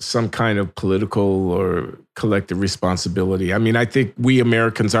versus some kind of political or collective responsibility? I mean, I think we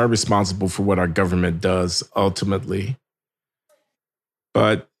Americans are responsible for what our government does ultimately.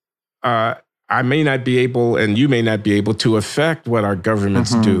 But I may not be able, and you may not be able to affect what our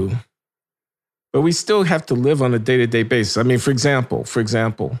governments do. But we still have to live on a day-to-day basis. I mean, for example,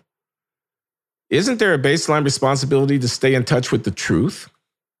 isn't there a baseline responsibility to stay in touch with the truth?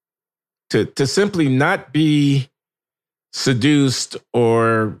 To simply not be seduced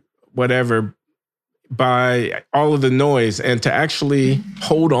or whatever by all of the noise and to actually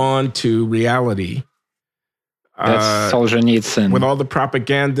hold on to reality. That's Solzhenitsyn. With all the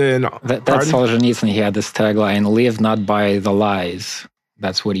propaganda and... That's Solzhenitsyn. He had this tagline, live not by the lies.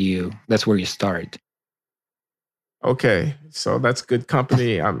 That's where you start. Okay, so that's good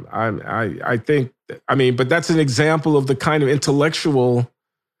company. I think. I mean, but that's an example of the kind of intellectual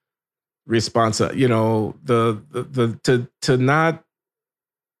response. To not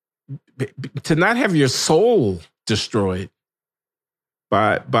have your soul destroyed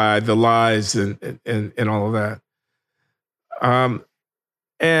by the lies and all of that.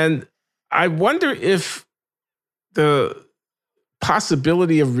 And I wonder if the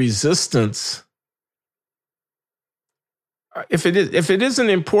possibility of resistance, if it isn't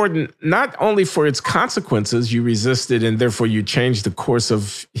important, not only for its consequences, you resisted and therefore you changed the course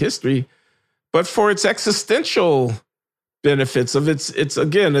of history, but for its existential benefits of its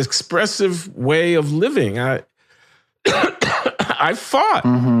again, expressive way of living. I fought.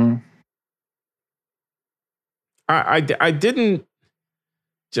 I didn't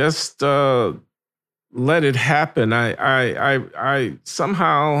just let it happen. I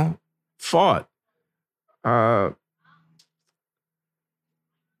somehow fought.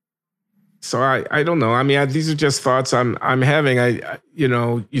 So I don't know. I mean, these are just thoughts I'm having.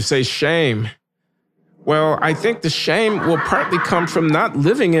 You say shame. Well, I think the shame will partly come from not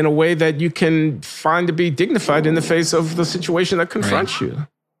living in a way that you can find to be dignified in the face of the situation that confronts you.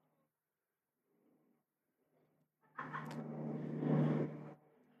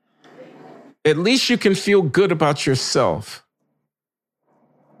 At least you can feel good about yourself.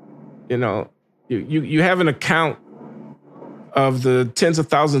 You have an account of the tens of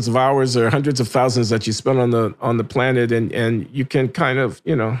thousands of hours or hundreds of thousands that you spend on the planet, and you can kind of,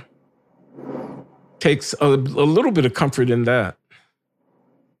 takes a little bit of comfort in that.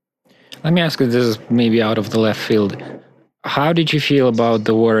 Let me ask you, this is maybe out of the left field. How did you feel about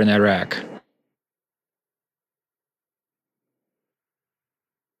the war in Iraq?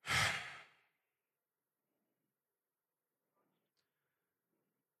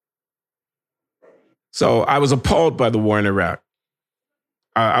 So I was appalled by the war in Iraq.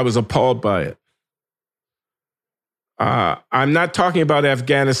 I was appalled by it. I'm not talking about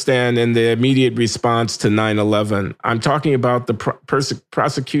Afghanistan and the immediate response to 9/11. I'm talking about the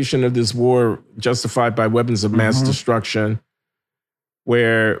prosecution of this war justified by weapons of mass destruction,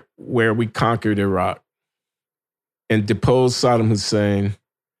 where we conquered Iraq and deposed Saddam Hussein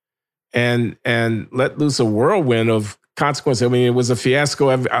and let loose a whirlwind of consequences. I mean, it was a fiasco.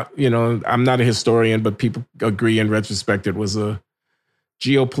 I'm not a historian, but people agree in retrospect it was a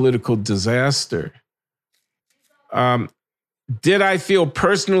geopolitical disaster. Did I feel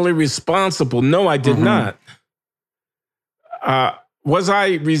personally responsible? No, I did not. Was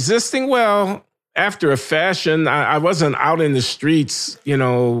I resisting? Well, after a fashion, I wasn't out in the streets,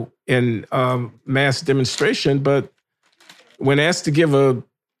 in mass demonstration. But when asked to give a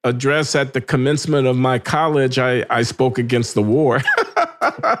address at the commencement of my college, I spoke against the war.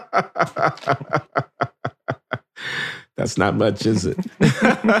 That's not much, is it?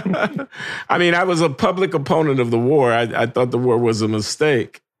 I mean, I was a public opponent of the war. I thought the war was a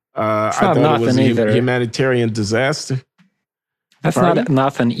mistake. I thought it was a humanitarian disaster. That's not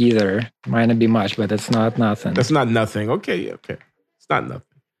nothing either. Might not be much, but it's not nothing. That's not nothing. Okay. It's not nothing.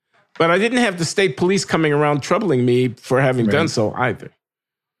 But I didn't have the state police coming around troubling me for having done so either.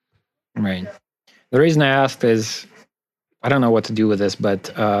 Right. The reason I asked is, I don't know what to do with this, but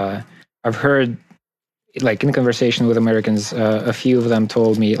I've heard, like in conversation with Americans, a few of them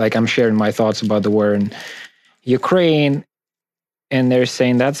told me, like I'm sharing my thoughts about the war in Ukraine, and they're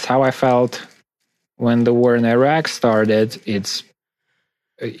saying that's how I felt when the war in Iraq started. It's,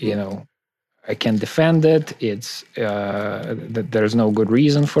 I can't defend it. It's there's no good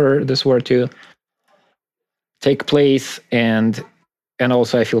reason for this war to take place, and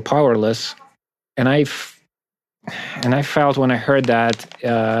also I feel powerless. And I felt when I heard that,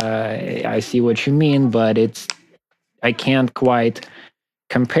 I see what you mean, but I can't quite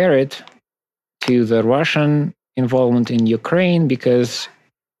compare it to the Russian involvement in Ukraine because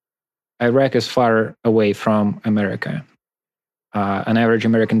Iraq is far away from America. An average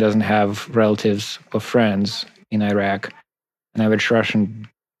American doesn't have relatives or friends in Iraq. An average Russian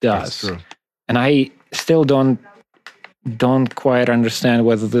does. That's true. And I still don't quite understand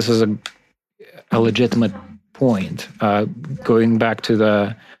whether this is a legitimate point. Going back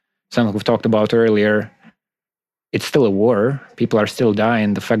to something we've talked about earlier, it's still a war. People are still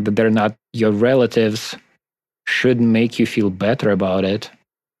dying. The fact that they're not your relatives should make you feel better about it.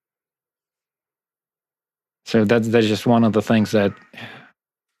 So that's just one of the things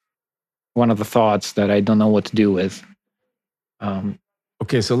one of the thoughts that I don't know what to do with.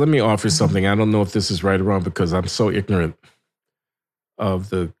 Okay, so let me offer something. I don't know if this is right or wrong because I'm so ignorant of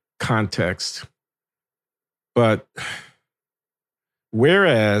the context. But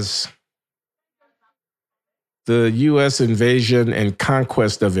whereas the U.S. invasion and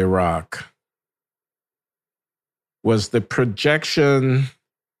conquest of Iraq was the projection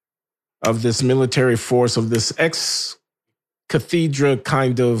of this military force, of this ex-cathedra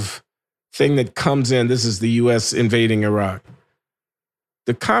kind of thing that comes in. This is the U.S. invading Iraq.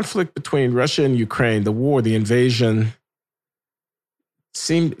 The conflict between Russia and Ukraine, the war, the invasion,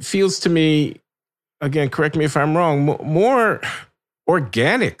 feels to me, again, correct me if I'm wrong, more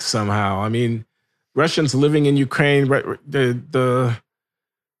organic somehow. I mean, Russians living in Ukraine, the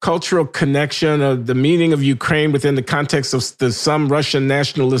cultural connection of the meaning of Ukraine within the context of some Russian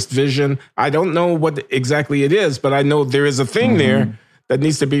nationalist vision. I don't know what exactly it is, but I know there is a thing there that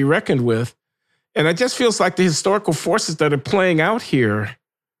needs to be reckoned with. And it just feels like the historical forces that are playing out here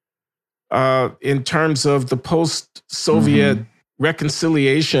in terms of the post-Soviet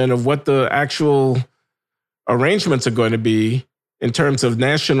reconciliation of what the actual arrangements are going to be in terms of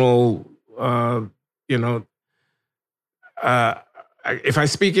national, if I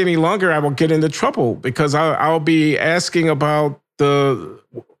speak any longer, I will get into trouble because I'll be asking about the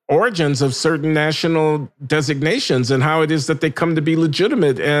origins of certain national designations and how it is that they come to be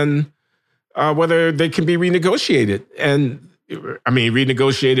legitimate and whether they can be renegotiated. And I mean,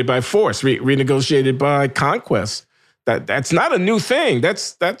 renegotiated by force, renegotiated by conquest. That's not a new thing.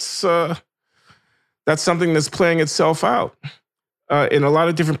 That's something that's playing itself out in a lot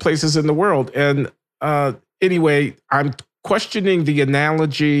of different places in the world. And anyway, I'm questioning the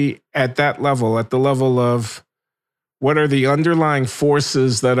analogy at that level, at the level of what are the underlying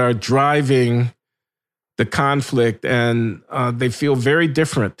forces that are driving the conflict. And they feel very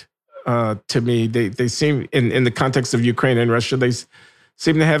different to me. They seem, in the context of Ukraine and Russia, they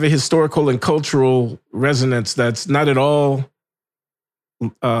seem to have a historical and cultural resonance that's not at all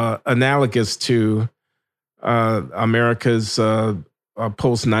analogous to America's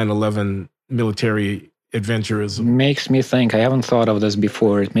post 9/11 military adventurism. Makes me think, I haven't thought of this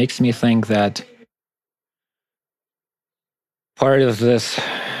before, it makes me think that part of this,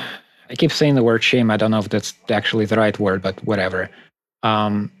 I keep saying the word shame, I don't know if that's actually the right word, but whatever.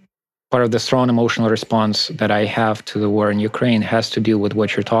 Part of the strong emotional response that I have to the war in Ukraine has to do with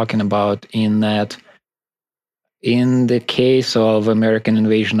what you're talking about, in that in the case of American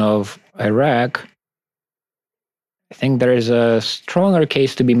invasion of Iraq, I think there is a stronger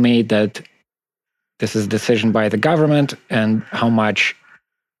case to be made that this is a decision by the government, and how much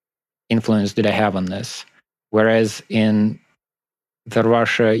influence did I have on this? Whereas in the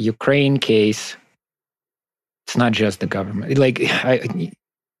Russia-Ukraine case, it's not just the government. Like, I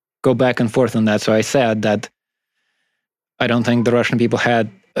go back and forth on that. So I said that I don't think the Russian people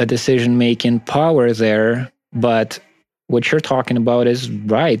had a decision-making power there, but what you're talking about is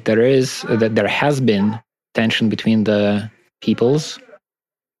right. There has been tension between the peoples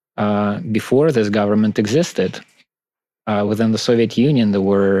before this government existed. Within the Soviet Union, there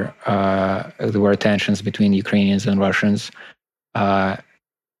were tensions between Ukrainians and Russians,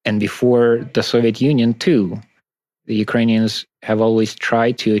 and before the Soviet Union too. The Ukrainians have always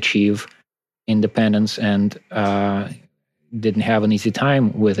tried to achieve independence and didn't have an easy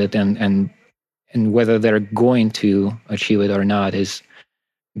time with it, and whether they're going to achieve it or not is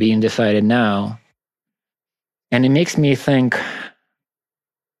being decided now. And it makes me think,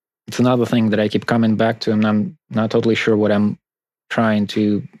 it's another thing that I keep coming back to, and I'm not totally sure what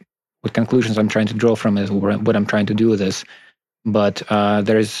conclusions I'm trying to draw from it, or what I'm trying to do with this. But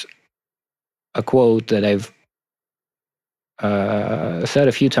there's a quote that I've said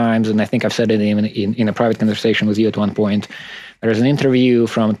a few times, and I think I've said it even in a private conversation with you at one point. There's an interview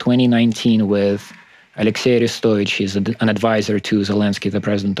from 2019 with Alexei Arestovich. He's an advisor to Zelensky, the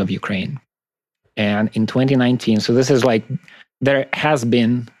president of Ukraine. And in 2019, so this is like, there has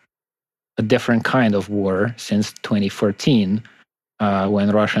been a different kind of war since 2014,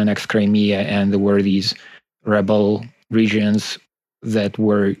 when Russia annexed Crimea, and there were these rebel regions that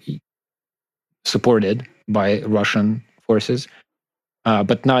were supported by Russian forces,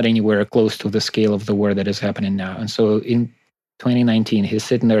 but not anywhere close to the scale of the war that is happening now. And so in 2019, he's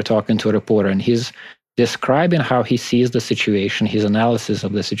sitting there talking to a reporter, and he's describing how he sees the situation, his analysis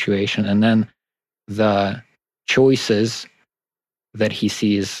of the situation, and then the choices that he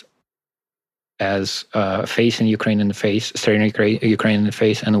sees as facing Ukraine in the face, staring Ukraine in the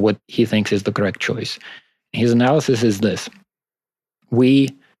face, and what he thinks is the correct choice. His analysis is this: we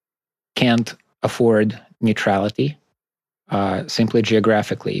can't afford neutrality. Simply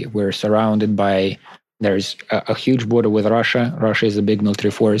geographically, we're surrounded by, there's a huge border with Russia. Russia is a big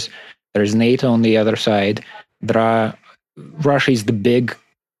military force. There's NATO on the other side. Russia is the big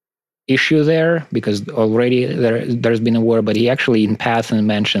issue there because already there's been a war, but he actually in passing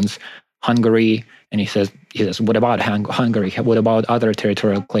mentions Hungary, and he says, what about Hungary? What about other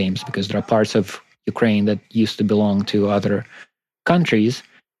territorial claims? Because there are parts of Ukraine that used to belong to other countries.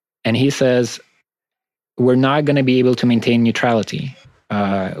 And he says, we're not going to be able to maintain neutrality.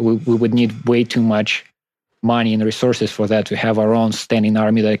 We would need way too much money and resources for that, to have our own standing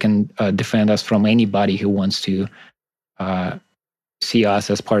army that can defend us from anybody who wants to see us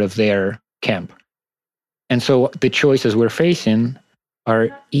as part of their camp. And so the choices we're facing are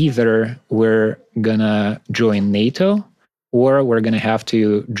either we're going to join NATO, or we're going to have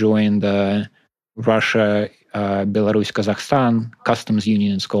to join the Russia, Belarus, Kazakhstan customs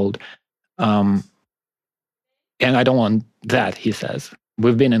union, it's called. And I don't want that, he says.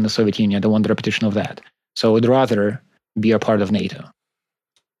 We've been in the Soviet Union. I don't want the repetition of that. So I would rather be a part of NATO.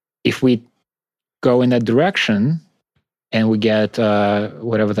 If we go in that direction and we get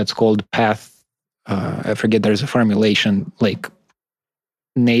whatever that's called, path, I forget, there's a formulation, like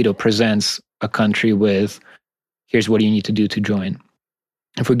NATO presents a country with, here's what you need to do to join.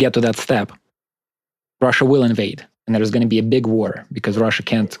 If we get to that step, Russia will invade, and there's going to be a big war because Russia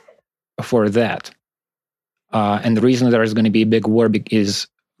can't afford that. And the reason there is going to be a big war is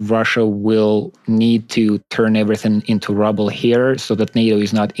Russia will need to turn everything into rubble here, so that NATO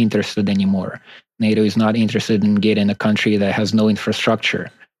is not interested anymore. NATO is not interested in getting a country that has no infrastructure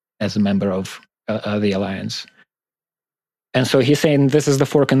as a member of the alliance. And so he's saying this is the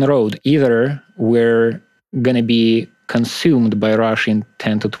fork in the road. Either we're going to be consumed by Russia in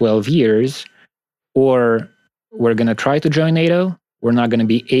 10 to 12 years, or we're going to try to join NATO. We're not going to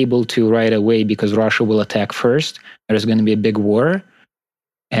be able to right away because Russia will attack first. There's going to be a big war.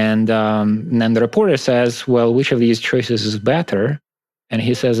 And then the reporter says, well, which of these choices is better? And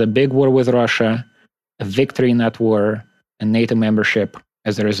he says a big war with Russia, a victory in that war, and NATO membership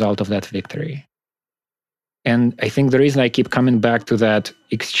as a result of that victory. And I think the reason I keep coming back to that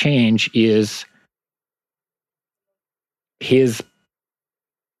exchange is his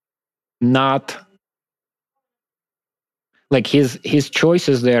not, like his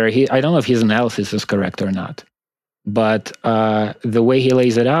choices there. I don't know if his analysis is correct or not, but the way he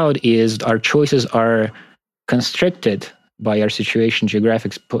lays it out is our choices are constricted by our situation,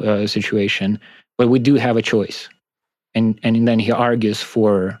 geographic situation, but we do have a choice. And then he argues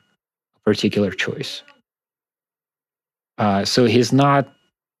for a particular choice. So he's not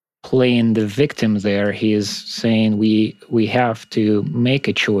playing the victim there. He is saying we have to make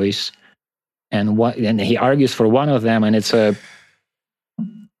a choice and he argues for one of them, and it's I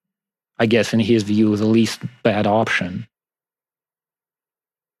guess in his view, the least bad option.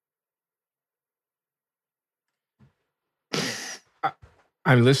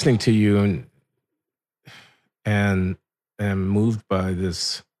 I'm listening to you and am moved by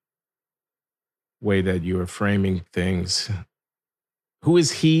this way that you are framing things. Who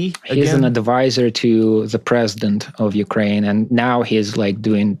is he again? He's an advisor to the president of Ukraine, and now he's like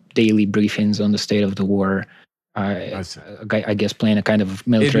doing daily briefings on the state of the war. I guess playing a kind of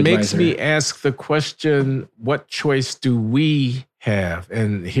military advisor. It makes me ask the question, what choice do we have?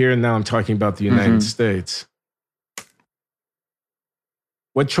 And here and now I'm talking about the United States.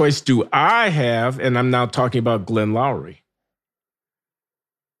 What choice do I have? And I'm now talking about Glenn Loury.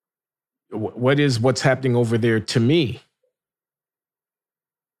 What's happening over there to me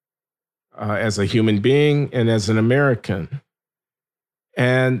as a human being and as an American?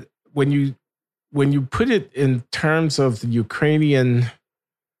 And when you put it in terms of the Ukrainian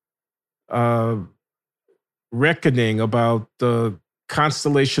reckoning about the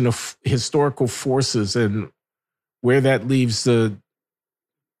constellation of historical forces and where that leaves the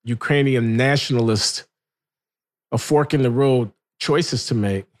Ukrainian nationalist a fork in the road choices to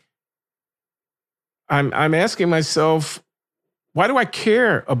make, I'm asking myself, why do I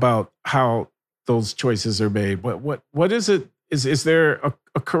care about how those choices are made? What is it? Is there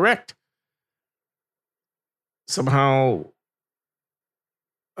a correct somehow?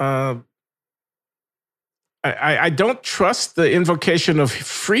 I don't trust the invocation of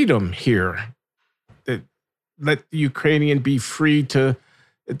freedom here. That let the Ukrainian be free to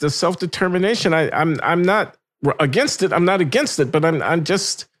the self-determination. I'm not against it. I'm not against it, but I'm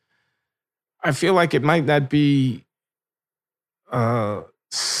just. I feel like it might not be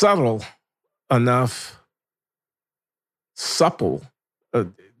subtle enough, supple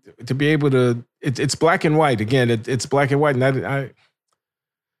to be able to. It's black and white again. It's black and white, and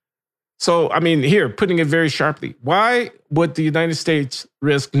So, I mean, here, putting it very sharply, why would the United States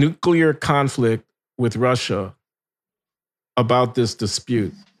risk nuclear conflict with Russia about this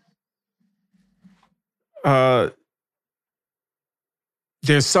dispute?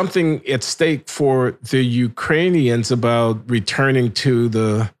 There's something at stake for the Ukrainians about returning to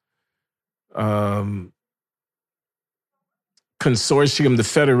the consortium, the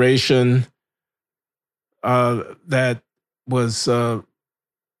federation that was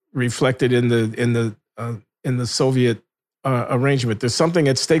reflected in the Soviet arrangement. There's something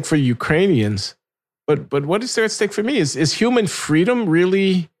at stake for Ukrainians, but what is there at stake for me? Is human freedom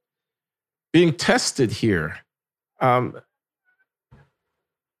really being tested here?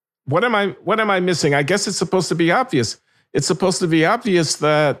 What am I missing? I guess it's supposed to be obvious. It's supposed to be obvious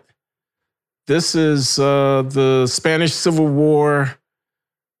that this is the Spanish Civil War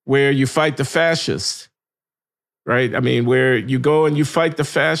where you fight the fascists, right? I mean, where you go and you fight the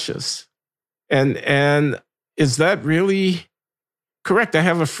fascists. And is that really correct? I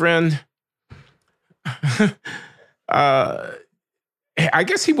have a friend, I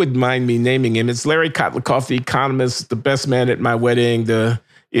guess he would mind me naming him. It's Larry Kotlikoff, the economist, the best man at my wedding, the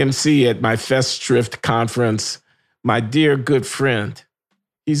MC at my Festschrift conference, my dear good friend.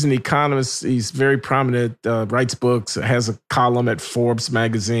 He's an economist. He's very prominent, writes books, has a column at Forbes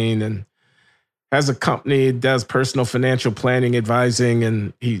magazine, and has a company, does personal financial planning, advising,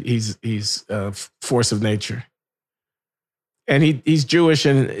 and he's a force of nature. And he's Jewish,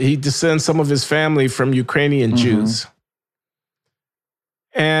 and he descends some of his family from Ukrainian Jews.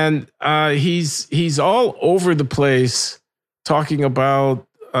 And he's all over the place talking about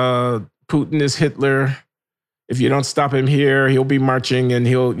Putin is Hitler. If you don't stop him here, he'll be marching, and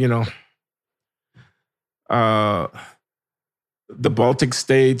he'll, the Baltic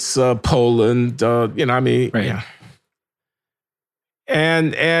states, Poland, right. Yeah.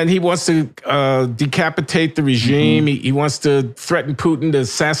 And he wants to decapitate the regime. He wants to threaten Putin to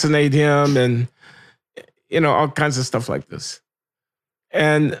assassinate him, and all kinds of stuff like this.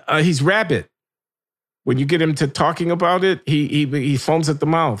 And he's rabid. When you get him to talking about it, he foams at the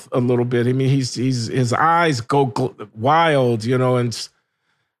mouth a little bit. I mean, his eyes go wild, and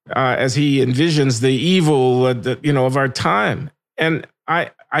as he envisions the evil, of our time. And I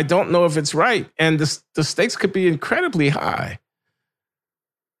don't know if it's right. And the stakes could be incredibly high.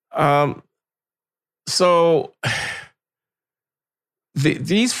 So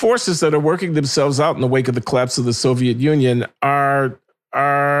these forces that are working themselves out in the wake of the collapse of the Soviet Union are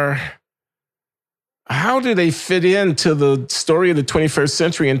how do they fit into the story of the 21st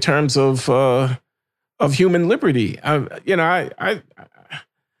century in terms of human liberty? I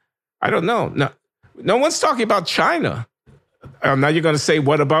don't know. No one's talking about China. Now you're going to say,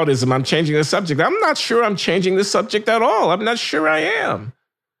 what aboutism? I'm changing the subject. I'm not sure I'm changing the subject at all. I'm not sure I am.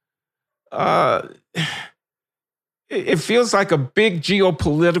 It feels like a big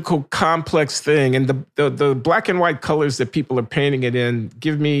geopolitical complex thing. And the black and white colors that people are painting it in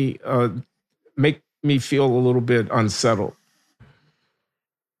make me feel a little bit unsettled.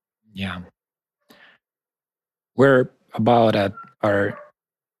 Yeah. We're about at our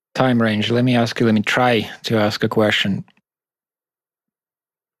time range. Let me try to ask a question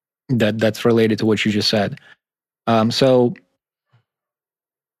that's related to what you just said. So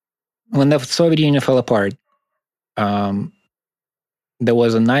when the Soviet Union fell apart, there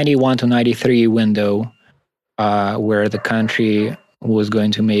was a 91 to 93 window where the country was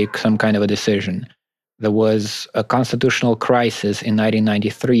going to make some kind of a decision. There was a constitutional crisis in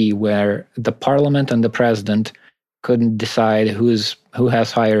 1993 where the parliament and the president couldn't decide who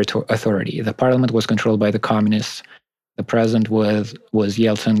has higher authority. The parliament was controlled by the communists. The president was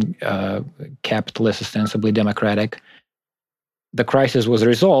Yeltsin, capitalist, ostensibly democratic. The crisis was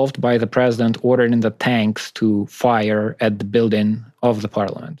resolved by the president ordering the tanks to fire at the building of the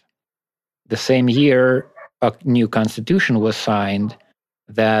parliament. The same year, a new constitution was signed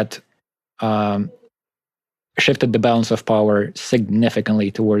that shifted the balance of power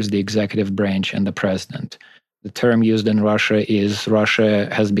significantly towards the executive branch and the president. The term used in Russia is Russia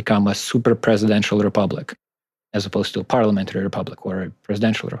has become a super presidential republic, as opposed to a parliamentary republic or a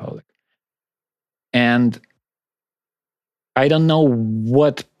presidential republic. And I don't know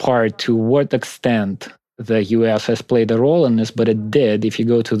to what extent the US has played a role in this, but it did. If you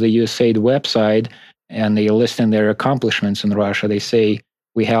go to the USAID website and they list in their accomplishments in Russia, they say,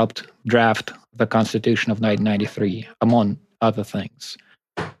 we helped draft the Constitution of 1993, among other things.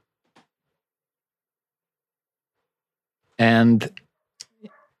 And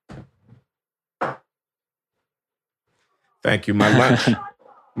thank you. My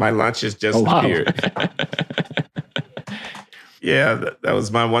lunch has just appeared. Yeah, that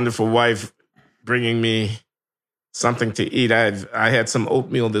was my wonderful wife bringing me something to eat. I had some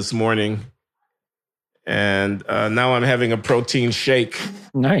oatmeal this morning, and now I'm having a protein shake.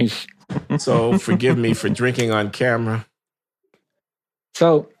 Nice. So forgive me for drinking on camera.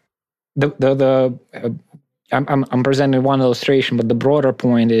 So I'm presenting one illustration, but the broader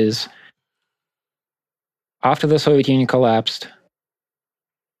point is, after the Soviet Union collapsed,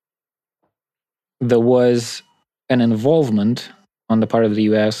 there was an involvement on the part of the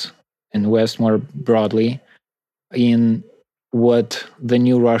US and the West more broadly in what the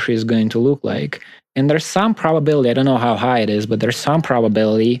new Russia is going to look like. And there's some probability, I don't know how high it is, but there's some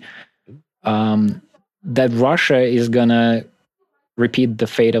probability that Russia is going to repeat the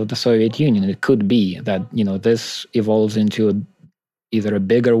fate of the Soviet Union. It could be that, this evolves into either a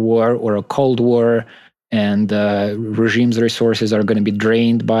bigger war or a Cold War, and the regime's resources are going to be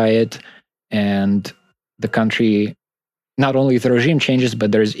drained by it. And the country, not only if the regime changes,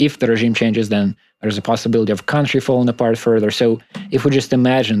 but if the regime changes, then there's a possibility of country falling apart further. So if we just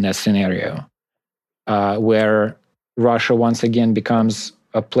imagine that scenario where Russia once again becomes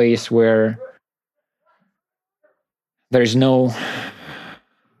a place where there's no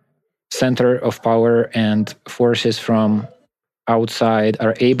center of power and forces from outside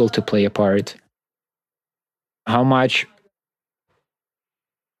are able to play a part, how much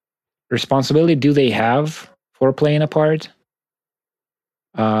responsibility do they have for playing a part?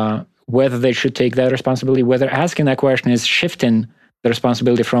 Whether they should take that responsibility, whether asking that question is shifting the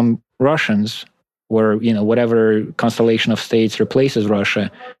responsibility from Russians or whatever constellation of states replaces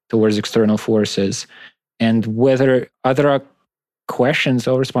Russia towards external forces, and whether other questions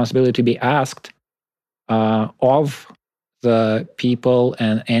of responsibility to be asked of the people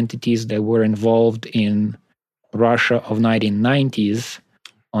and entities that were involved in Russia of 1990s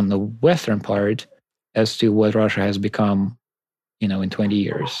on the Western part as to what Russia has become, in 20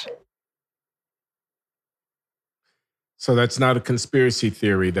 years. So that's not a conspiracy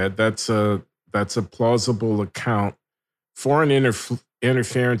theory. That's a plausible account. Foreign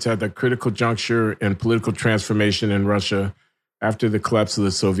interference at the critical juncture in political transformation in Russia after the collapse of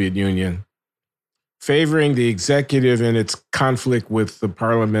the Soviet Union, favoring the executive in its conflict with the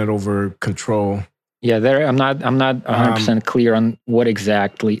parliament over control. Yeah, I'm not 100% clear on what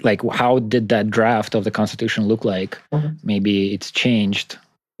exactly, like, how did that draft of the Constitution look like? Mm-hmm. Maybe it's changed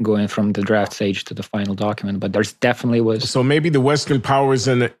going from the draft stage to the final document, but there's definitely was. So maybe the Western powers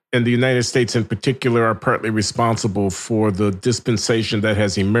in the United States in particular are partly responsible for the dispensation that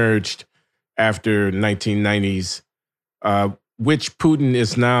has emerged after 1990s, which Putin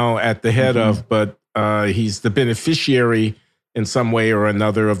is now at the head of, but he's the beneficiary in some way or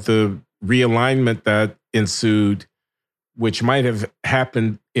another of the realignment that ensued which might have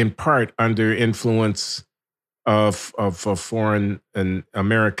happened in part under influence of a foreign and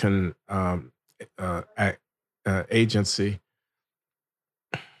American agency.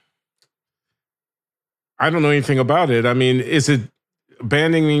 I don't know anything about it. I mean, is it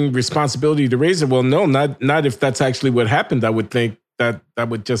abandoning responsibility to raise it? Well, no, not if that's actually what happened. I would think that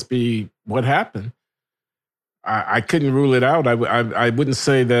would just be what happened. I couldn't rule it out. I wouldn't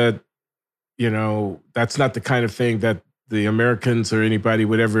say that, that's not the kind of thing that the Americans or anybody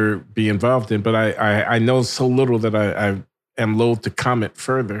would ever be involved in. But I know so little that I am loath to comment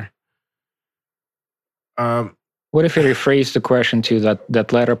further. What if we rephrase the question to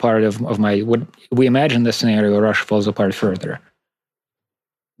that latter part of my, what we imagine the scenario where Russia falls apart further?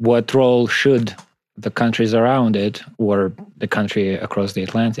 What role should the countries around it or the country across the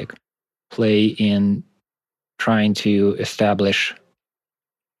Atlantic play in trying to establish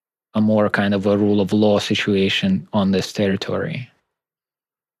a more kind of a rule of law situation on this territory?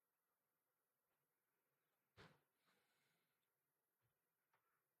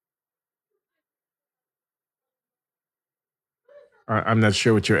 I'm not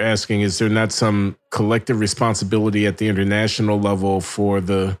sure what you're asking. Is there not some collective responsibility at the international level for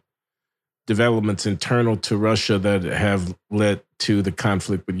the developments internal to Russia that have led to the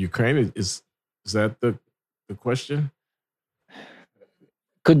conflict with Ukraine? Is that the question?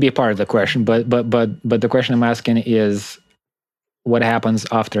 Could be part of the question, but the question I'm asking is, what happens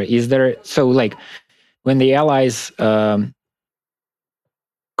after? Is there, so like when the Allies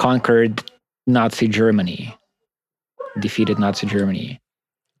conquered Nazi Germany, defeated Nazi Germany,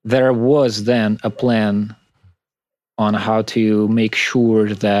 there was then a plan on how to make sure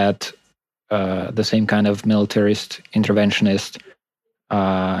that the same kind of militarist, interventionist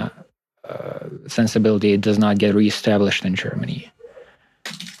sensibility does not get reestablished in Germany.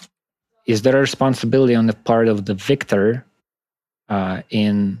 Is there a responsibility on the part of the victor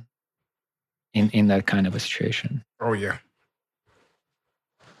in that kind of a situation? Oh yeah.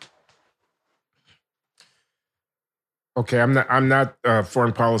 Okay, I'm not a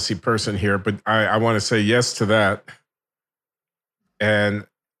foreign policy person here, but I want to say yes to that. And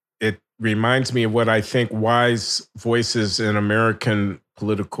it reminds me of what I think wise voices in American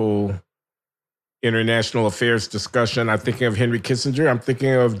political international affairs discussion. I'm thinking of Henry Kissinger. I'm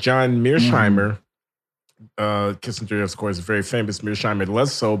thinking of John Mearsheimer. Kissinger, of course, is very famous. Mearsheimer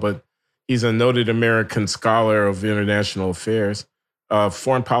less so, but he's a noted American scholar of international affairs,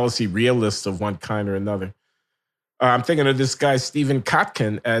 foreign policy realist of one kind or another. I'm thinking of this guy, Stephen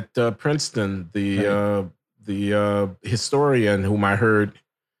Kotkin at Princeton, the historian whom I heard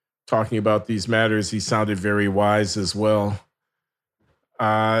talking about these matters. He sounded very wise as well.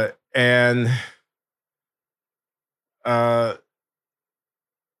 So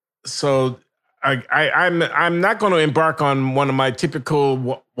I'm not going to embark on one of my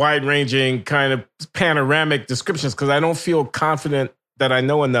typical wide-ranging kind of panoramic descriptions because I don't feel confident that I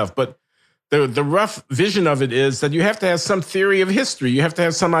know enough. But the rough vision of it is that you have to have some theory of history. You have to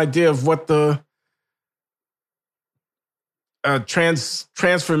have some idea of what the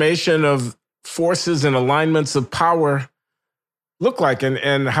transformation of forces and alignments of power look like,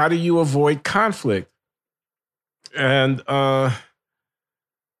 and how do you avoid conflict? And the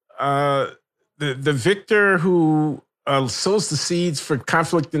victor who sows the seeds for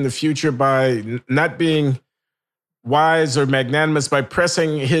conflict in the future by not being wise or magnanimous, by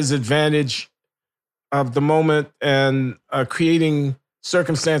pressing his advantage of the moment and creating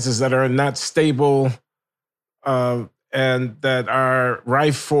circumstances that are not stable and that are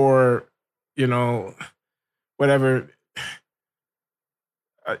rife for, whatever.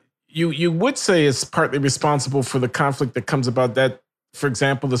 You would say is partly responsible for the conflict that comes about. That, for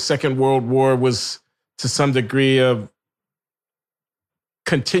example, the Second World War was to some degree a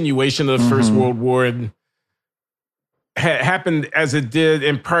continuation of the First World War, and happened as it did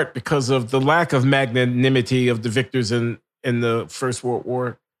in part because of the lack of magnanimity of the victors in the First World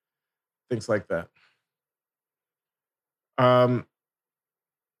War, things like that. I'm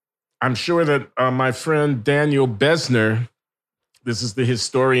sure that my friend Daniel Besner, this is the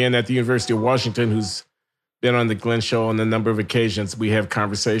historian at the University of Washington who's been on the Glenn Show on a number of occasions. We have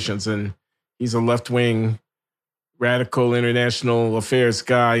conversations, and he's a left-wing, radical international affairs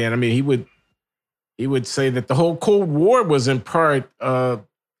guy. And I mean, he would say that the whole Cold War was in part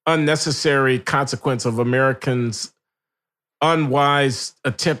unnecessary consequence of Americans' unwise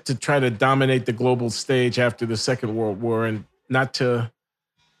attempt to try to dominate the global stage after the Second World War, and not to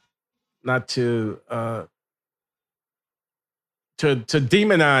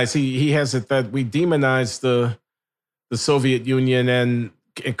demonize. He has it that we demonized the Soviet Union and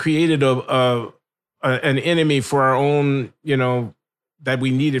created a an enemy for our own, that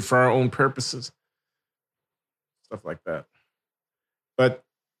we needed for our own purposes, stuff like that. But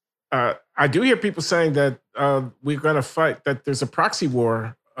I do hear people saying that we're going to fight, that there's a proxy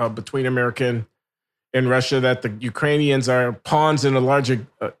war between America and Russia, that the Ukrainians are pawns in a larger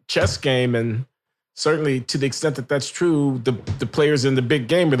chess game. And certainly to the extent that that's true, the players in the big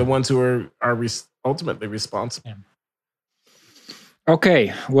game are the ones who are ultimately responsible. Yeah.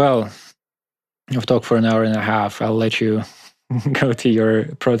 Okay, well, I've talked for an hour and a half. I'll let you go to your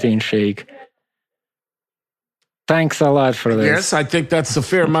protein shake. Thanks a lot for this. Yes, I think that's a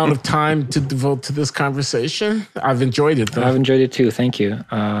fair amount of time to devote to this conversation. I've enjoyed it, though. I've enjoyed it too. Thank you.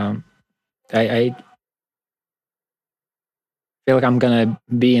 I feel like I'm gonna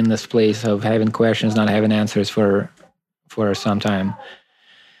be in this place of having questions, not having answers for some time.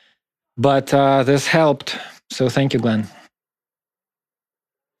 But this helped. So thank you, Glenn.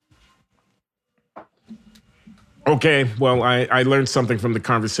 Okay, well, I learned something from the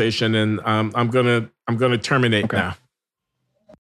conversation, and I'm gonna terminate now.